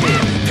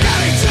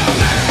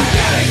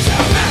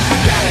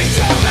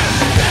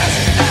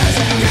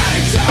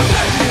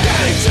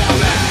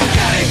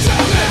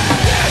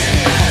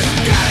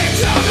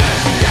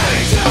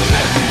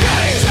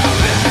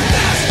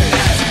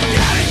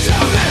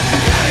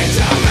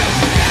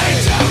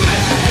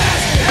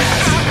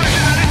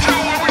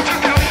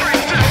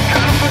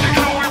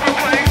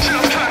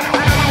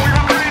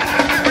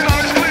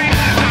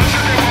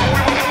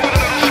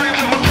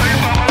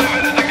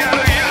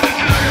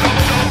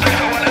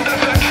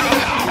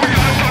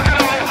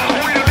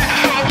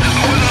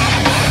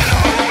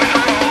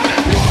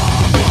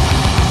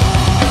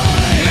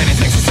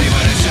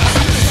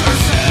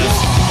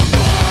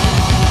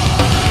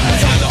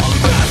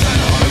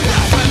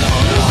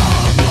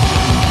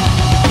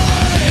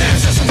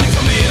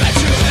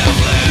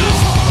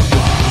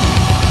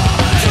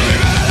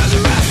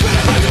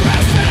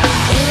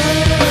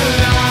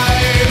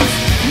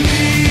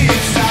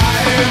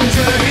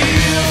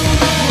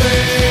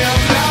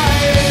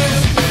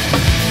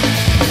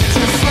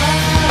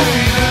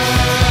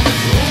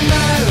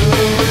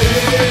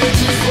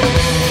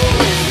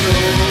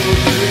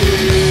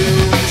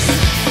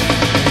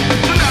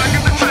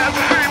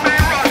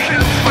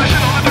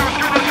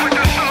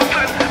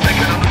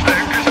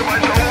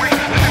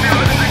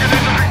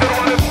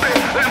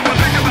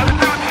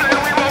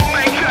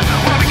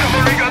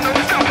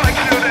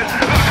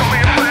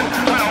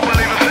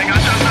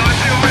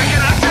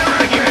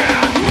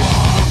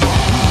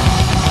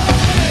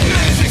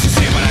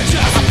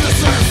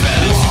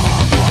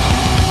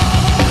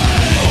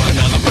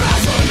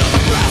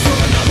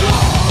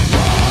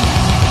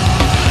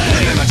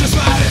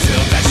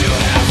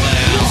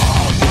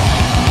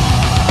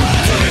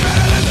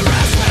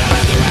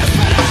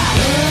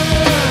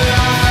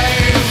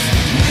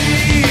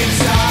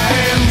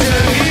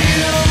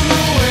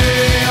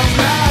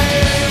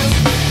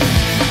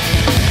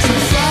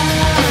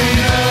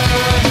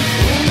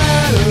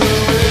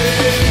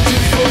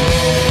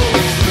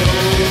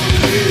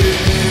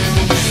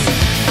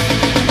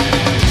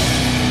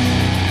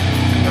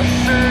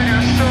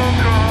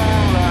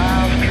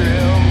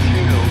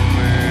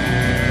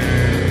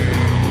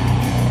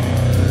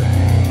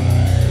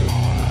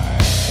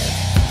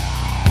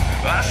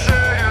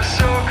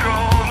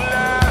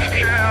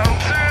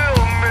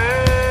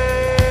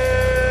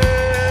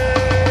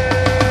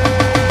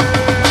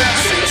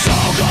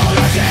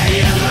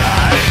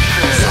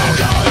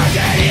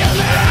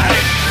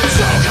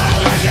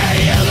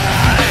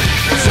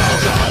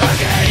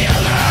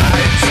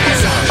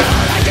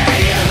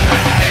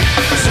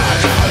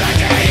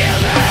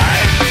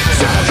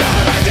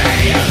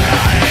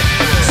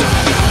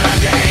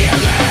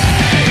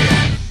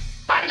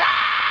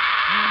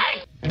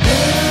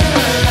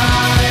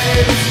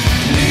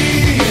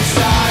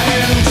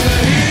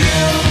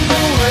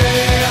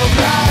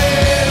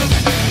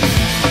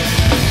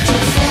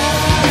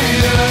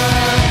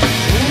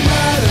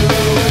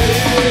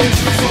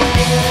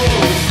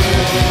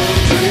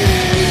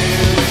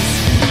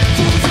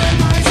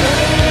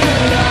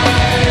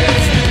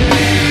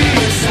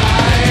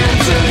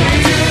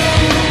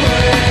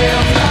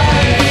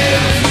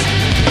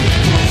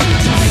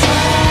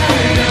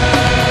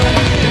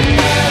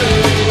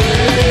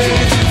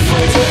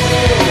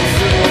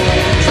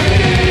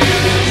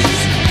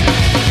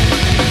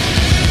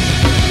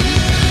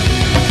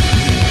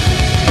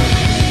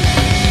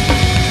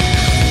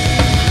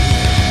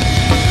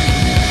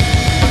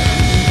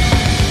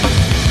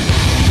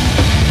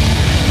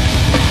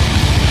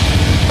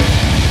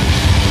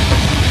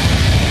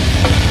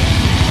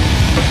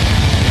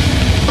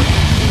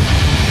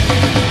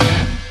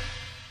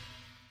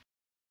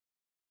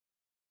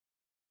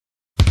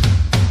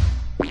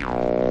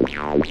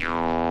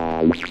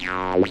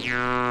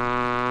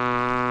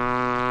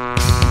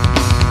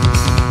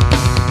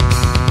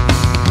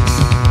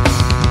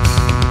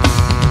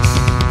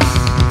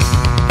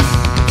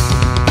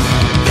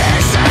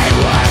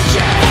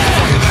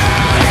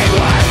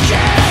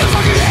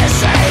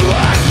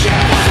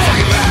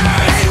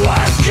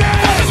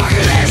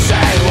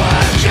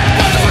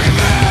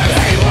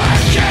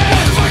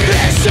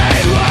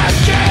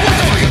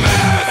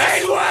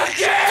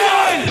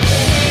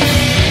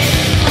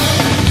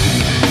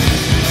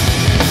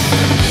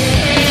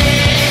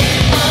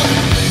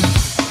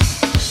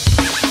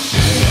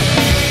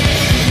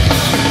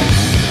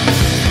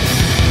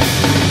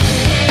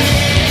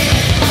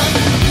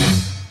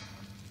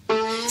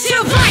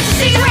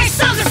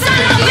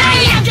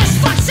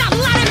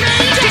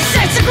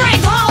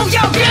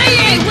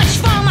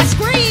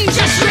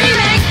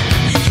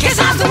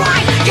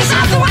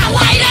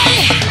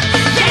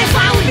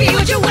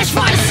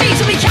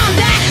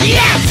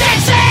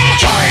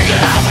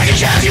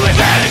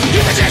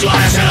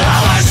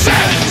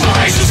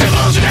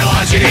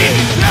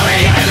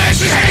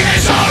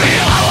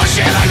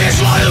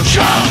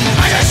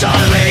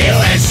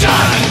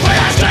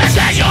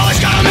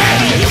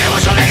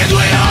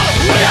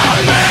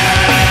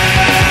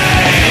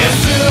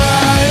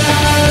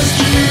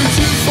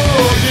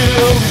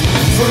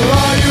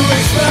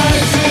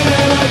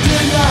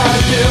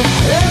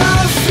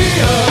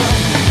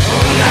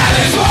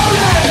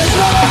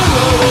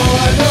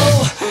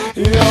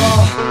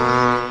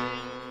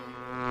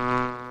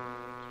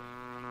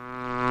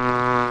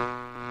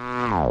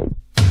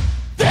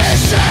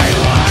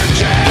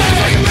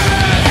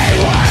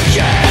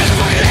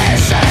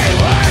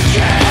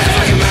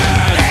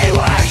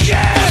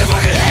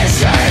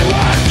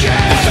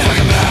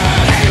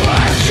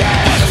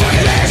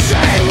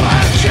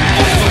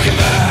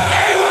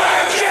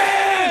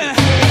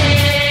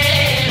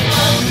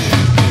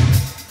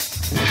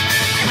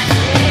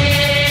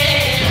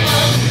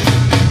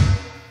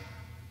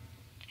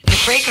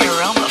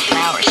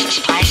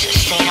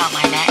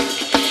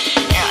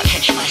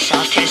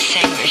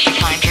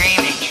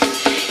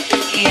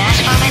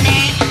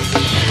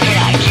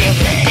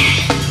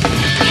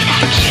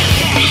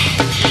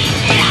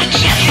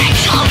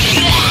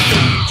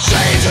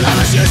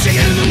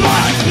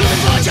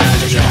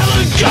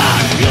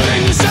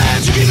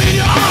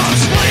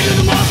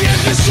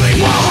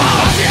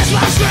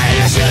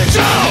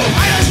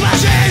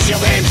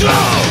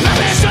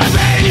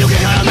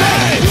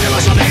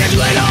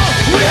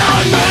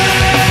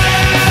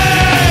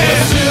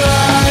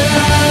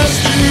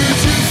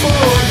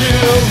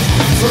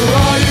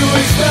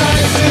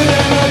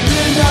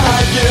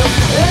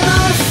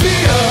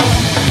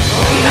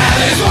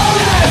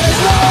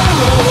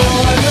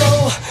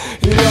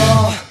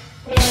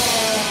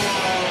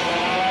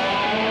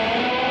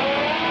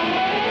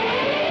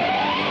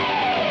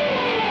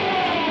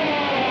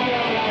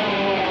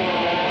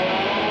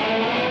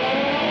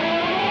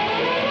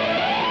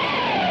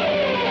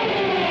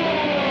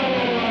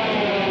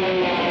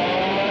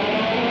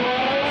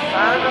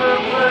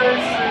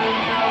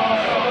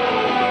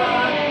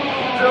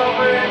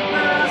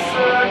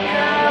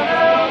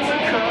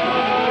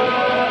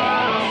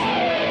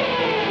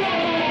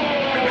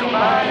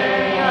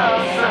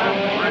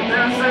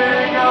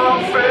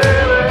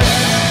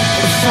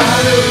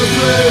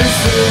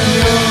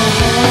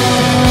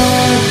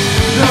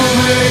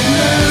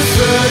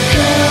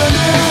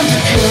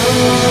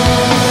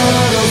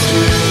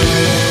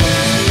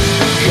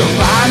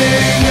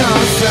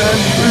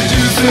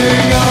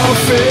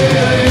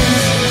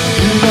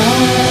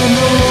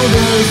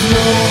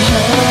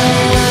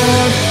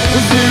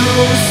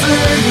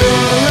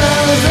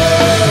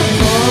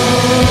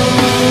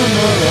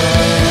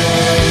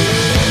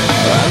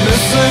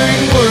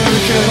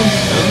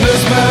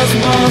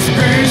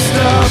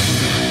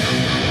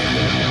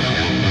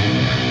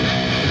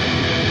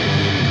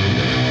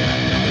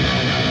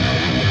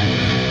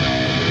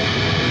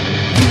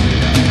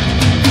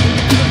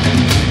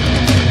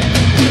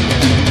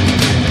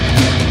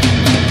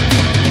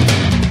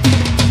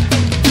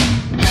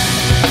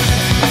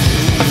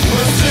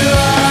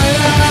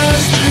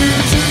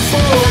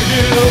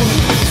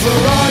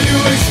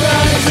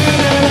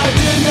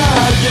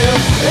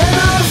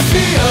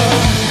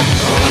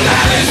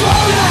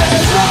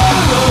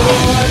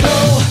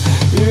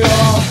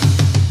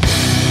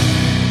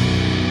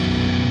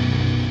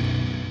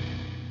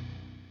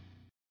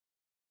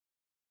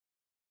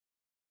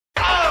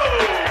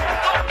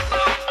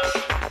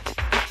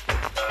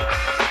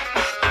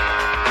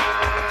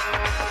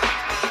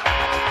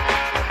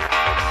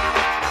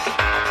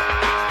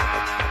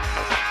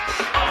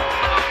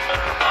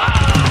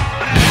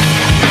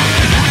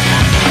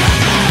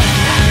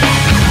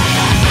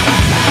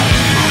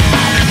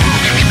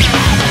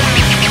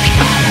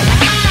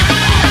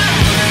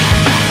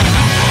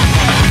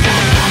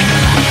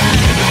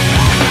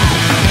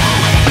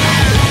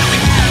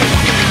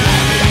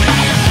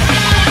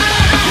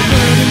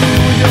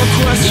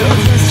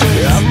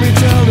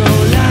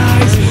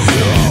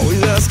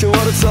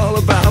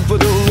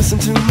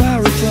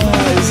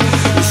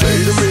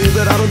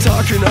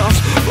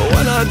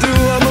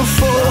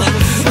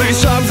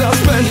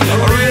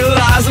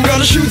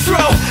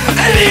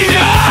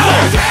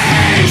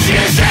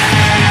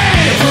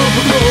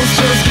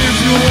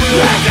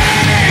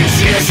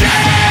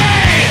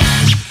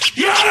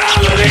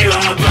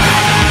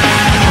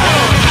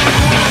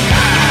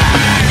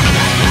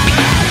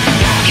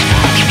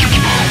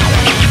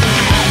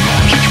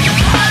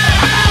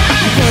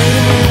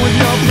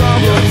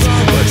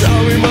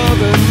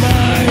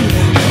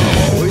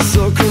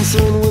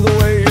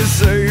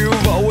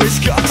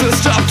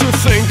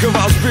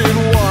 must be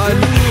one.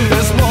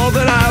 It's more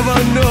than I ever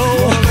knew.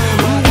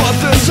 But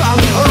this time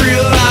I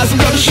realize I'm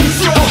gonna shoot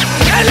through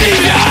and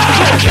leave you.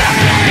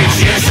 Things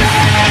you say,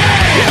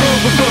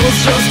 the thoughts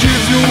just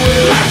gives you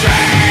away.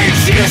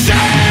 Things you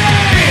say,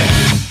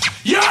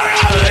 you're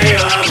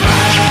unbelievable.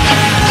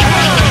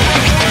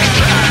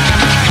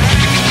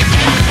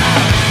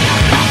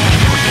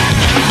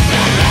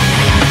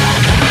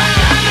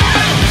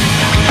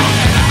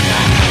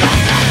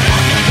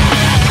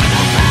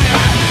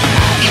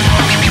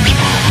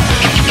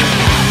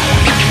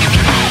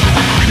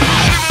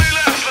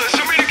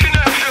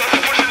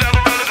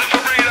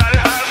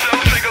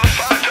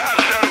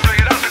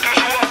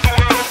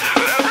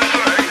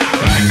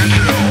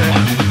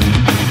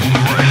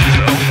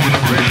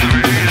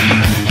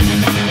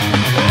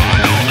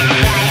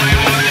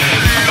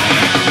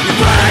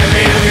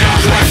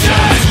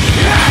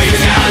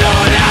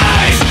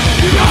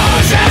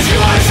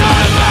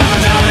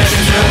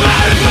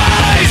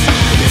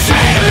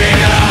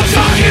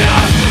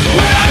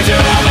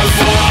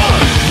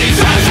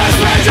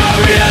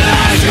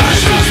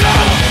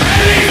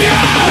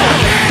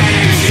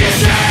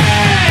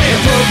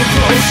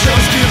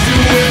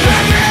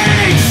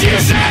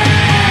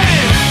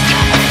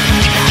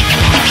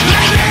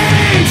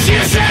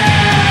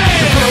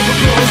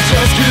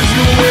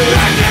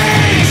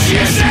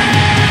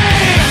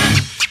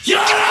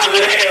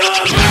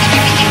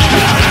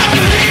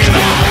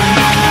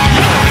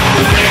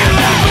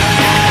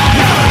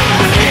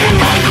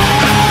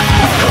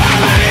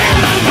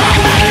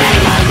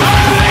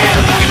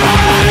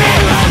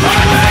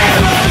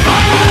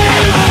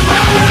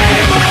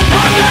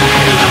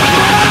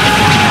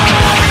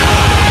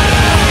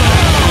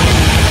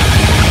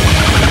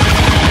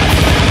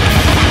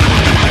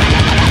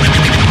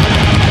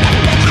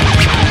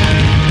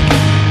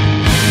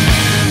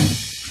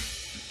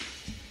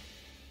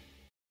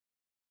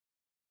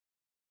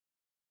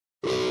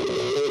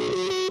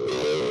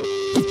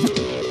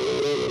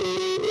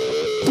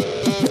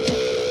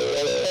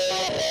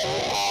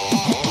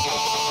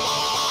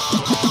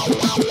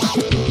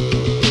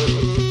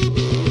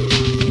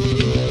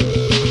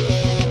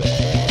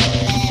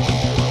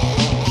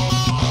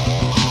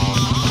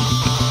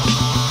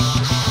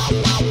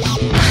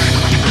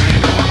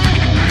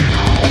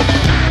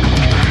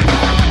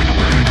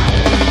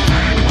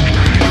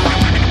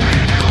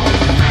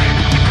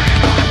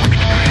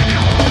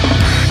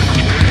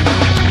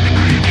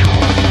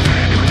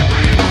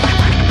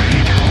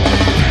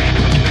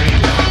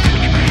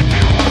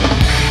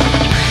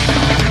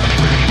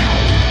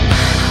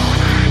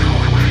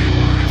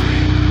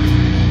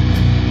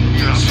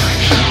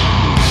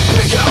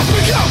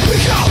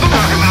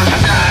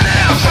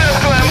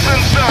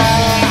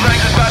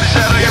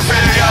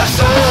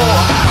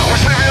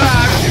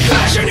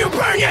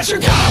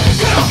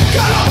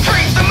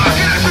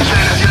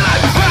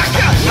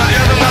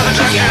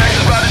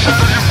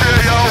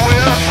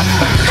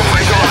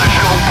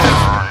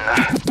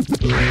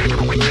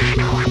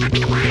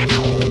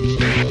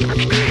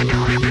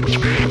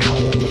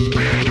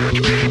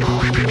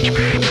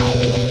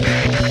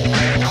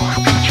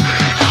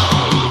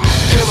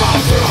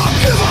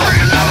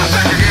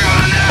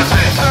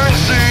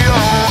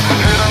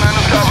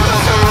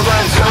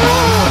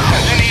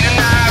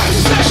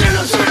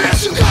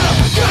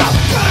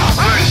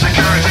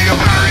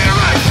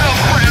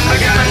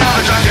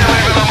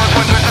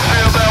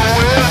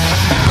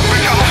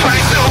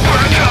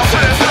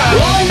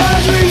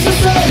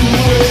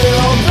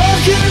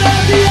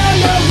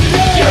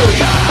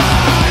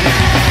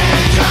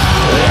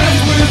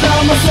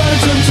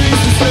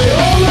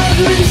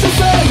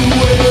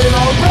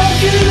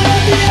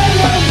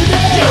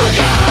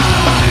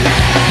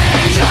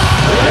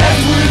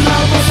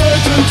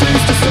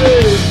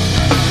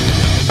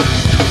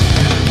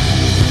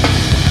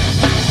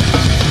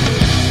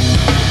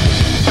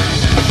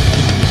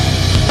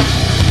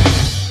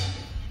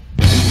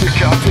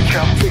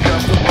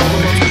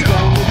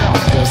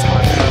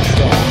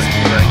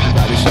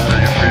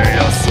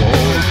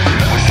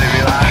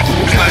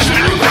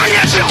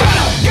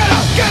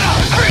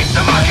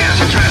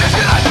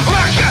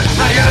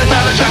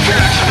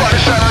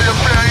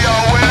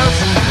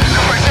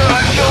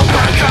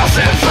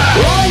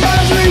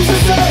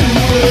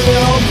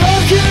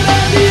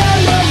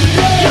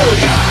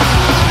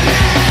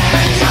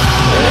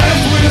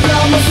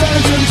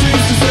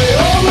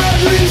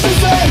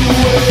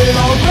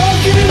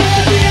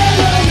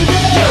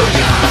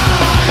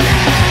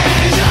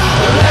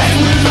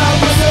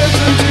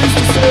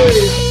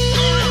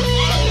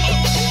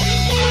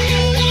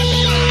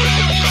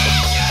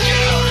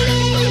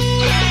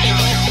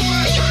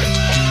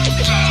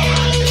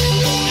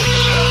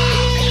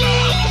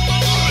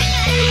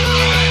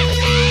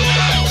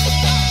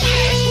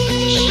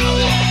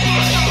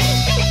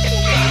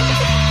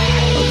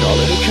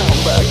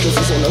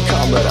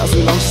 But as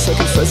we launch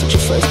second face at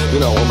your face, you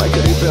know we'll make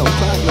it even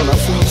back. No, not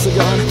for hopes are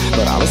gone,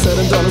 but all is said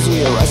and done as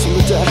we arise from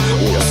the dead.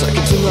 We are second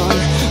to none.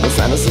 The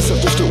fantasies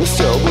of the we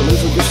still believe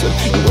we gifted.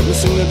 You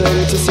witnessing the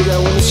day to see that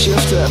when it's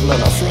shifted. No,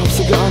 not for hopes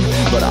are gone,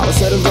 but all is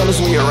said and done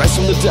as we arise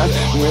from the dead.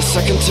 We're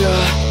second to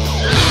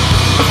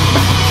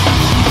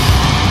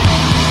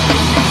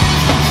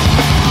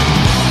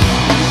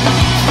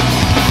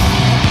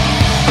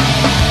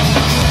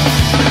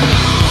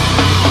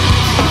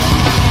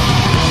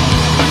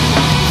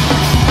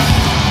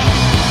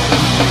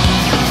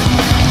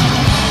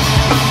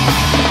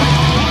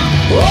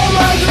All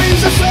my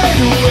dreams are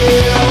fade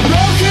away. I'm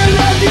broken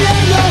at the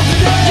end of the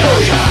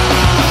day.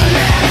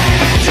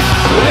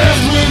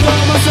 Left with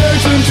all my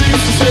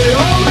certainties to say.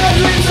 All my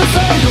dreams are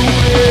fade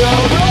away.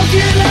 I'm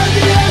broken at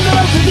the end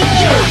of the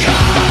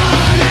day.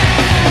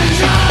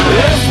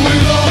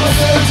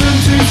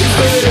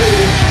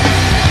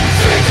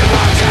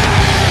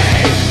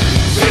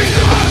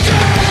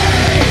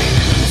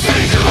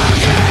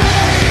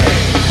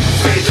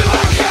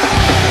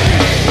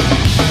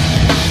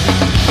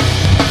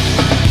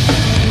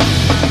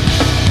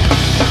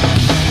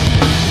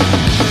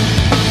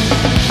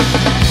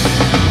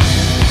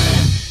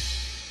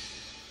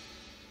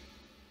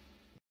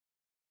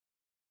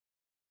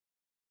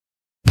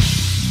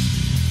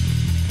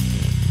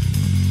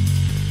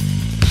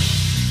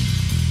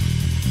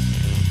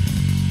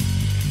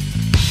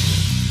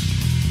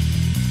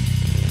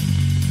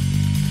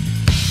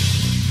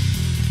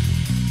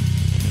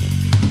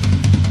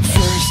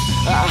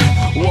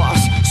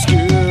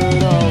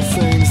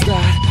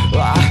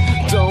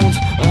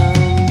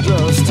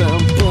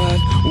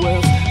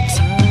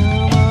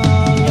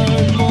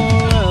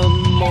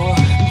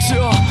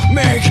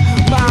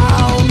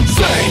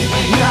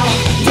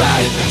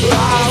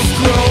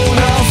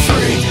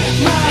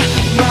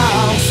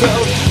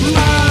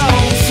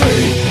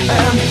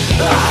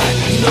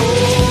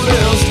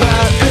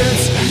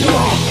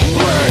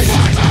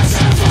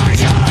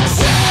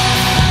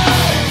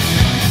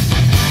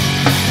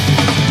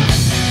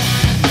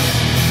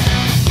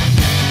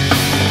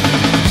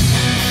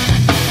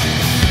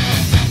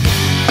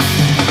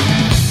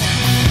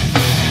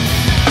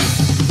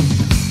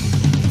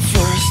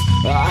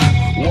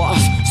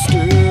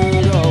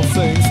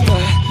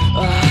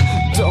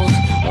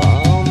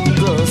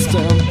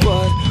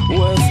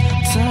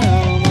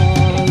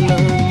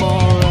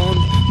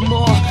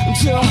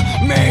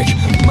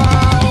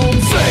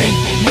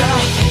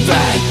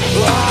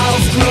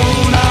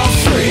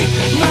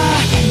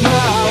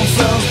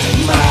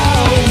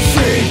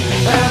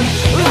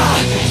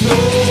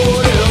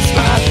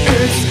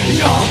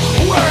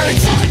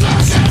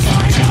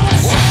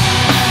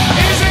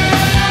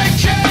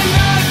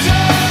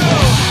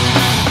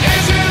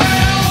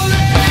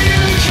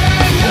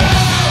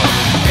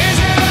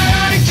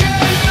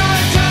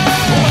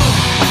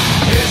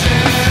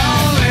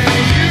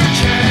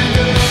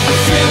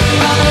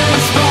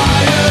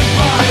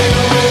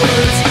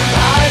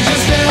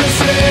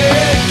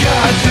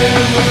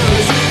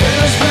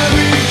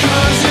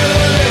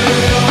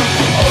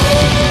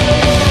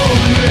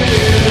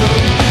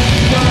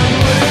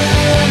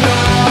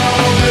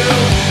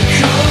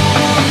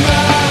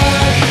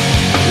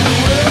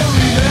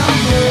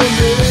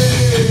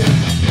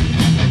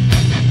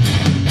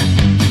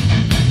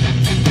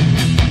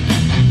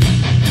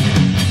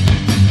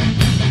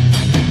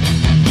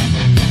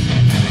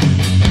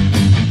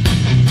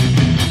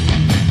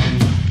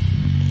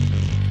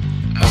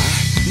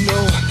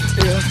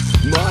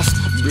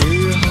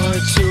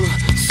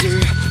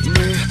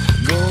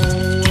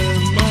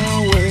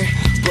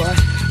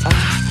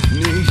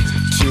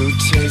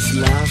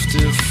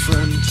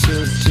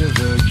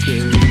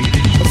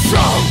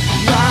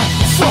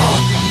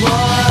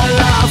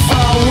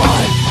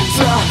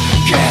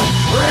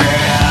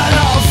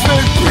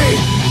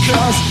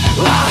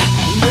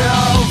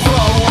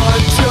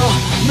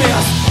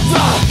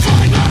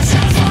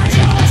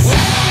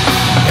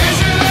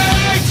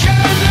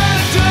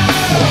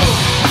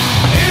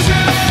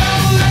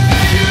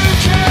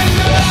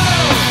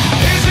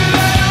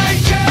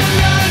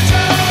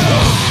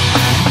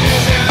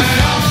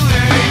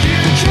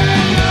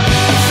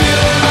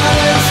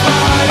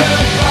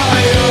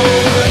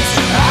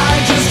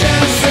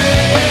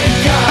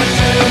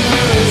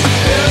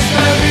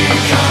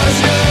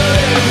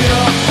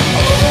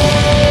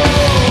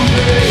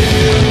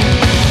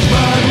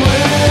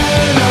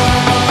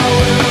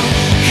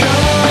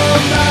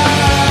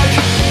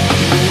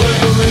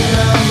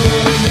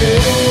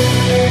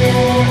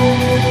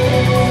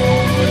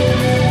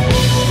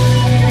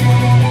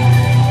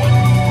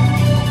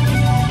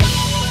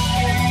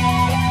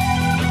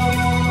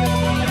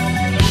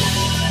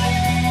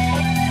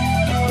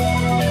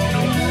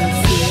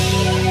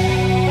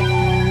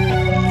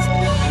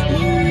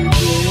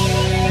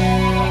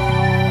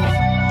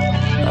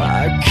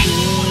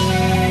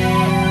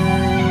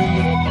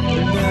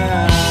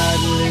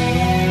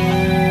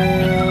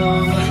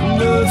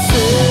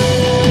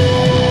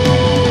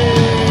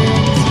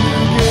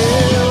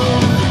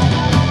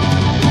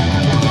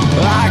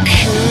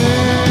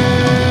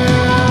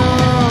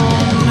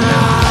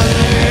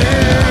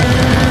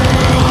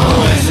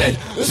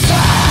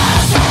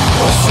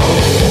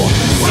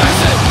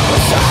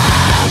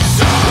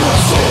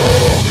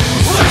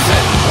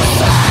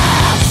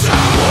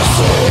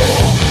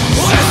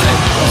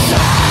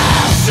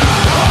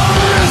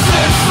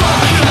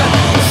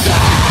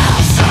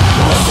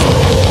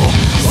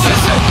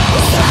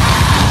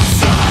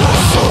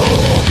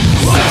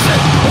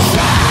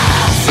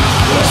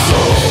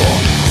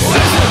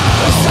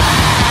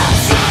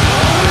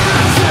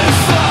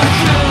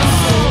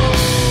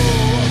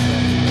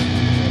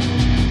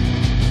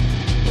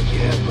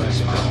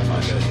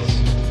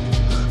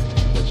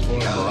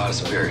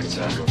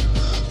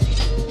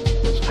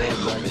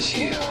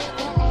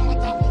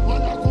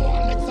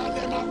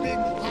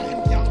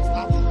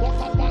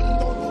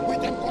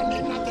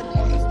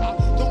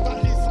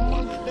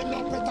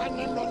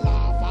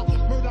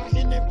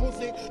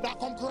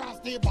 come cross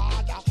the border.